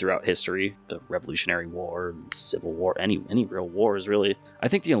repeated throughout history, the Revolutionary War, Civil War, any real wars, really. I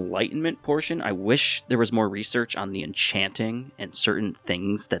think the Enlightenment portion, I wish there was more research on the enchanting and certain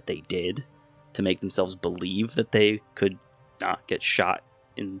things that they did to make themselves believe that they could not get shot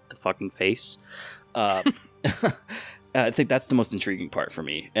in the fucking face. I think that's the most intriguing part for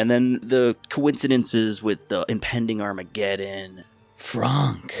me. And then the coincidences with the impending Armageddon.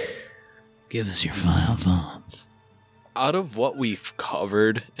 Frank, give us your final thoughts. Out of what we've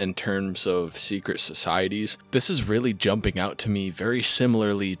covered in terms of secret societies, this is really jumping out to me very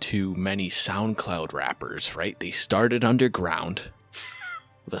similarly to many SoundCloud rappers, right? They started underground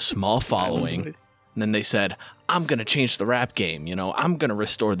with a small following, and then they said, I'm going to change the rap game, I'm going to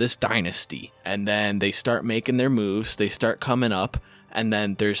restore this dynasty. And then they start making their moves, they start coming up, and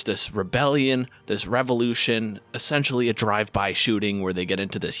then there's this rebellion, this revolution, essentially a drive-by shooting where they get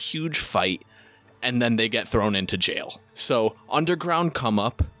into this huge fight, and then they get thrown into jail. So, underground come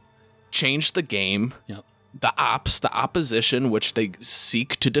up, change the game, the opposition, which they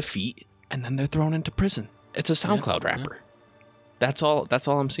seek to defeat, and then they're thrown into prison. It's a SoundCloud rapper. That's all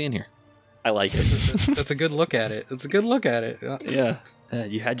I'm seeing here. I like it. That's a good look at it. That's a good look at it. Yeah.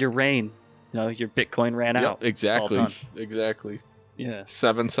 You had your reign. Your Bitcoin ran out. Exactly. Exactly. Yeah.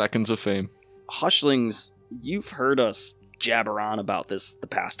 7 seconds of fame. Hushlings, you've heard us jabber on about this the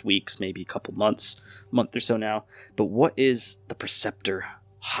past weeks, maybe a couple month or so now. But what is the Preceptor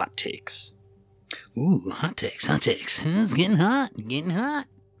hot takes? Ooh, hot takes. It's getting hot.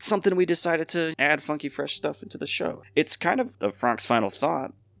 Something we decided to add funky, fresh stuff into the show. It's kind of Frank's final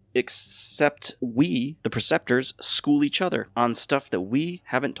thought, except we, the Preceptors, school each other on stuff that we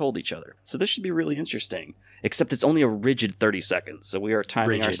haven't told each other. So this should be really interesting. Except it's only a rigid 30 seconds, so we are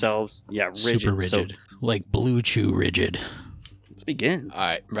timing ourselves. Yeah, rigid. Super rigid. So, like Blue Chew rigid. Let's begin. All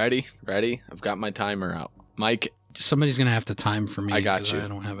right, ready? I've got my timer out. Mike. Somebody's going to have to time for me. I got you. I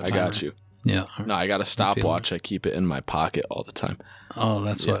don't have a timer. I got you. Yeah. No, I got a stopwatch. I keep it in my pocket all the time. Oh,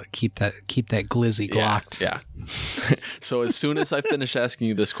 that's what. Keep that glizzy glocked. Yeah. So as soon as I finish asking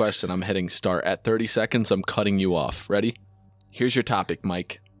you this question, I'm hitting start. At 30 seconds, I'm cutting you off. Ready? Here's your topic,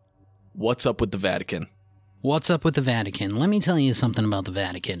 Mike. What's up with the Vatican? What's up with the Vatican? Let me tell you something about the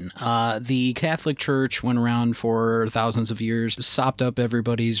Vatican. The Catholic Church went around for thousands of years, sopped up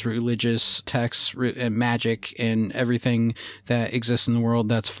everybody's religious texts and magic and everything that exists in the world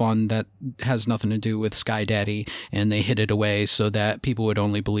that's fun, that has nothing to do with Sky Daddy, and they hid it away so that people would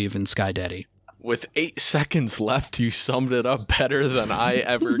only believe in Sky Daddy. With 8 seconds left, you summed it up better than I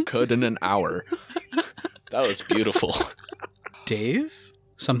ever could in an hour. That was beautiful. Dave?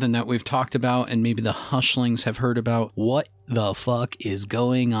 Something that we've talked about and maybe the Hushlings have heard about. What the fuck is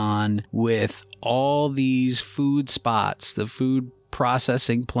going on with all these food spots, the food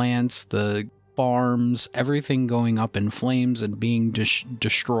processing plants, the farms, everything going up in flames and being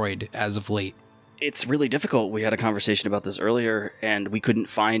destroyed as of late? It's really difficult. We had a conversation about this earlier and we couldn't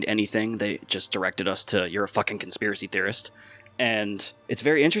find anything. They just directed us to, you're a fucking conspiracy theorist. And it's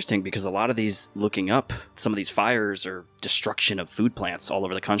very interesting because a lot of these, looking up, some of these fires or destruction of food plants all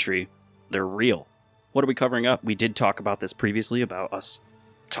over the country, they're real. What are we covering up? We did talk about this previously, about us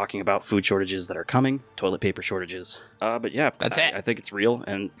talking about food shortages that are coming, toilet paper shortages. But yeah, that's it. I think it's real.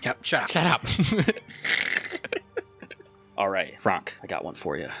 And yep, shut up. All right, Frank, I got one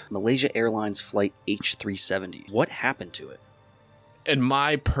for you. Malaysia Airlines Flight H370. What happened to it? In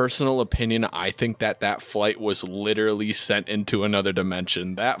my personal opinion, I think that flight was literally sent into another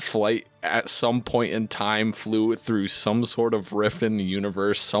dimension. That flight, at some point in time, flew through some sort of rift in the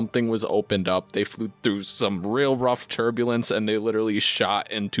universe. Something was opened up. They flew through some real rough turbulence, and they literally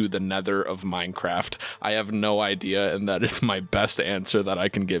shot into the nether of Minecraft. I have no idea, and that is my best answer that I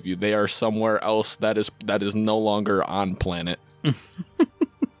can give you. They are somewhere else that is no longer on planet.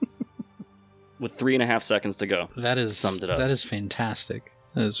 With 3.5 seconds to go. That is summed it up. That is fantastic.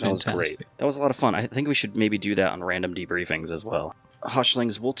 That was fantastic. That was great. That was a lot of fun. I think we should maybe do that on random debriefings as well.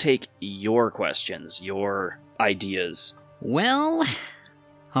 Hushlings, we'll take your questions, your ideas. Well,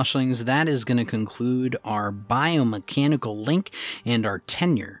 Hushlings, that is going to conclude our biomechanical link and our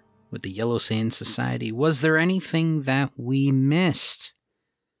tenure with the Yellow Sand Society. Was there anything that we missed?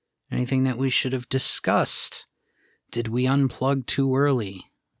 Anything that we should have discussed? Did we unplug too early?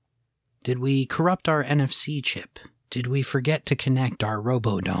 Did we corrupt our NFC chip? Did we forget to connect our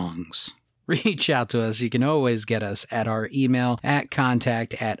Robodongs? Reach out to us. You can always get us at our email at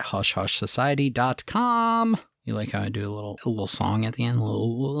contact@hushhushsociety.com. You like how I do a little song at the end?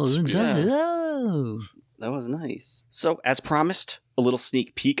 That was nice. So, as promised, a little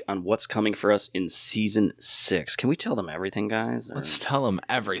sneak peek on what's coming for us in Season 6. Can we tell them everything, guys? Let's tell them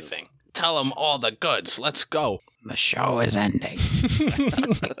everything. Tell them all the goods. Let's go. The show is ending.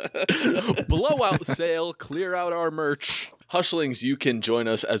 Blowout sale. Clear out our merch. Hushlings, you can join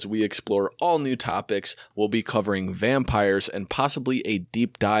us as we explore all new topics. We'll be covering vampires and possibly a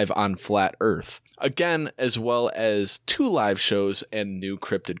deep dive on Flat Earth. Again, as well as 2 live shows and new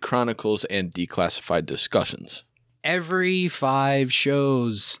Cryptid Chronicles and Declassified discussions. Every 5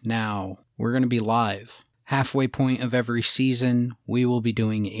 shows now, we're going to be live. Halfway point of every season, we will be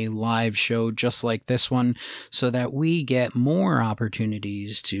doing a live show just like this one so that we get more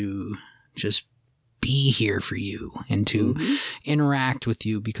opportunities to just be here for you and to interact with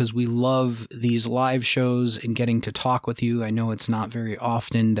you, because we love these live shows and getting to talk with you. I know it's not very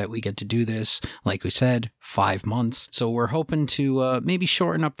often that we get to do this. Like we said, 5 months. So we're hoping to maybe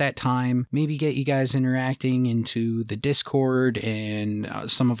shorten up that time, maybe get you guys interacting into the Discord and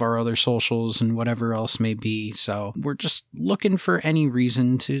some of our other socials and whatever else may be. So we're just looking for any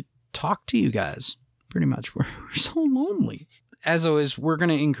reason to talk to you guys. Pretty much. We're so lonely. As always, we're going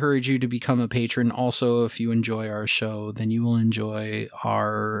to encourage you to become a patron. Also, if you enjoy our show, then you will enjoy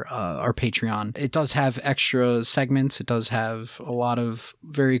our Patreon. It does have extra segments. It does have a lot of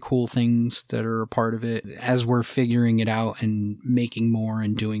very cool things that are a part of it. As we're figuring it out and making more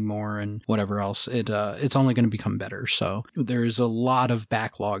and doing more and whatever else, it's only going to become better. So there's a lot of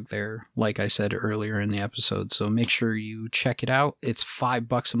backlog there, like I said earlier in the episode. So make sure you check it out. It's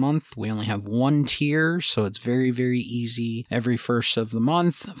 $5 a month. We only have 1 tier, so it's very, very easy. Every first of the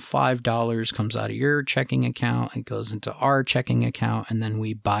month, $5 comes out of your checking account. It goes into our checking account, and then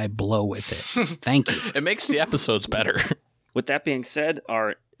we buy blow with it. Thank you. It makes the episodes better. With that being said,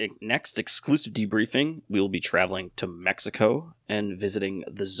 our next exclusive debriefing, we will be traveling to Mexico and visiting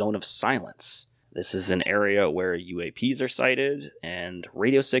the Zone of Silence. This is an area where UAPs are sighted and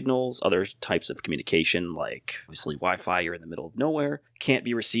radio signals, other types of communication like obviously Wi-Fi, you're in the middle of nowhere, can't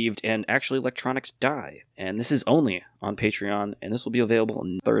be received, and actually electronics die. And this is only on Patreon, and this will be available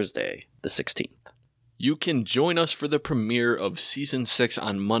on Thursday, the 16th. You can join us for the premiere of Season 6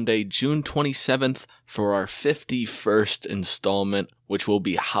 on Monday, June 27th for our 51st installment, which will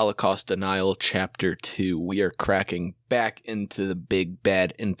be Holocaust Denial Chapter 2. We are cracking back into the big,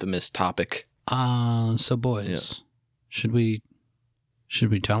 bad, infamous topic. So boys, should we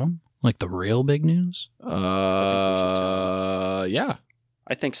tell them like the real big news? Yeah,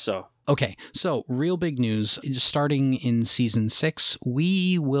 I think so. Okay, so real big news. Starting in Season 6,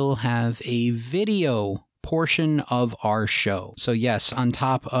 we will have a video portion of our show. So yes, on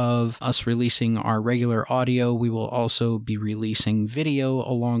top of us releasing our regular audio, we will also be releasing video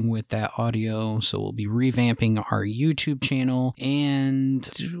along with that audio. So we'll be revamping our YouTube channel, and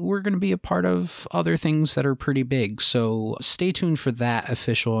we're going to be a part of other things that are pretty big. So stay tuned for that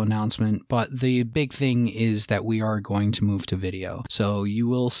official announcement. But the big thing is that we are going to move to video. So you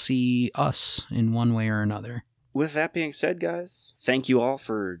will see us in one way or another. With that being said, guys, thank you all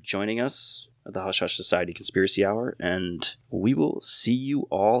for joining us at the Hush Hush Society Conspiracy Hour, and we will see you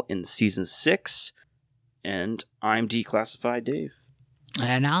all in Season 6, and I'm Declassified Dave.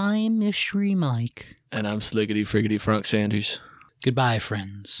 And I'm Mystery Mike. And I'm Sliggity Friggity Frank Sanders. Goodbye,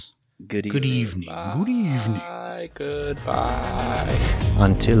 friends. Good evening. Good evening. Bye. Good evening. Bye. Goodbye.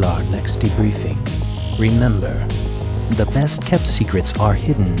 Until our next debriefing, remember, the best kept secrets are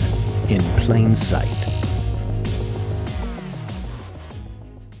hidden in plain sight.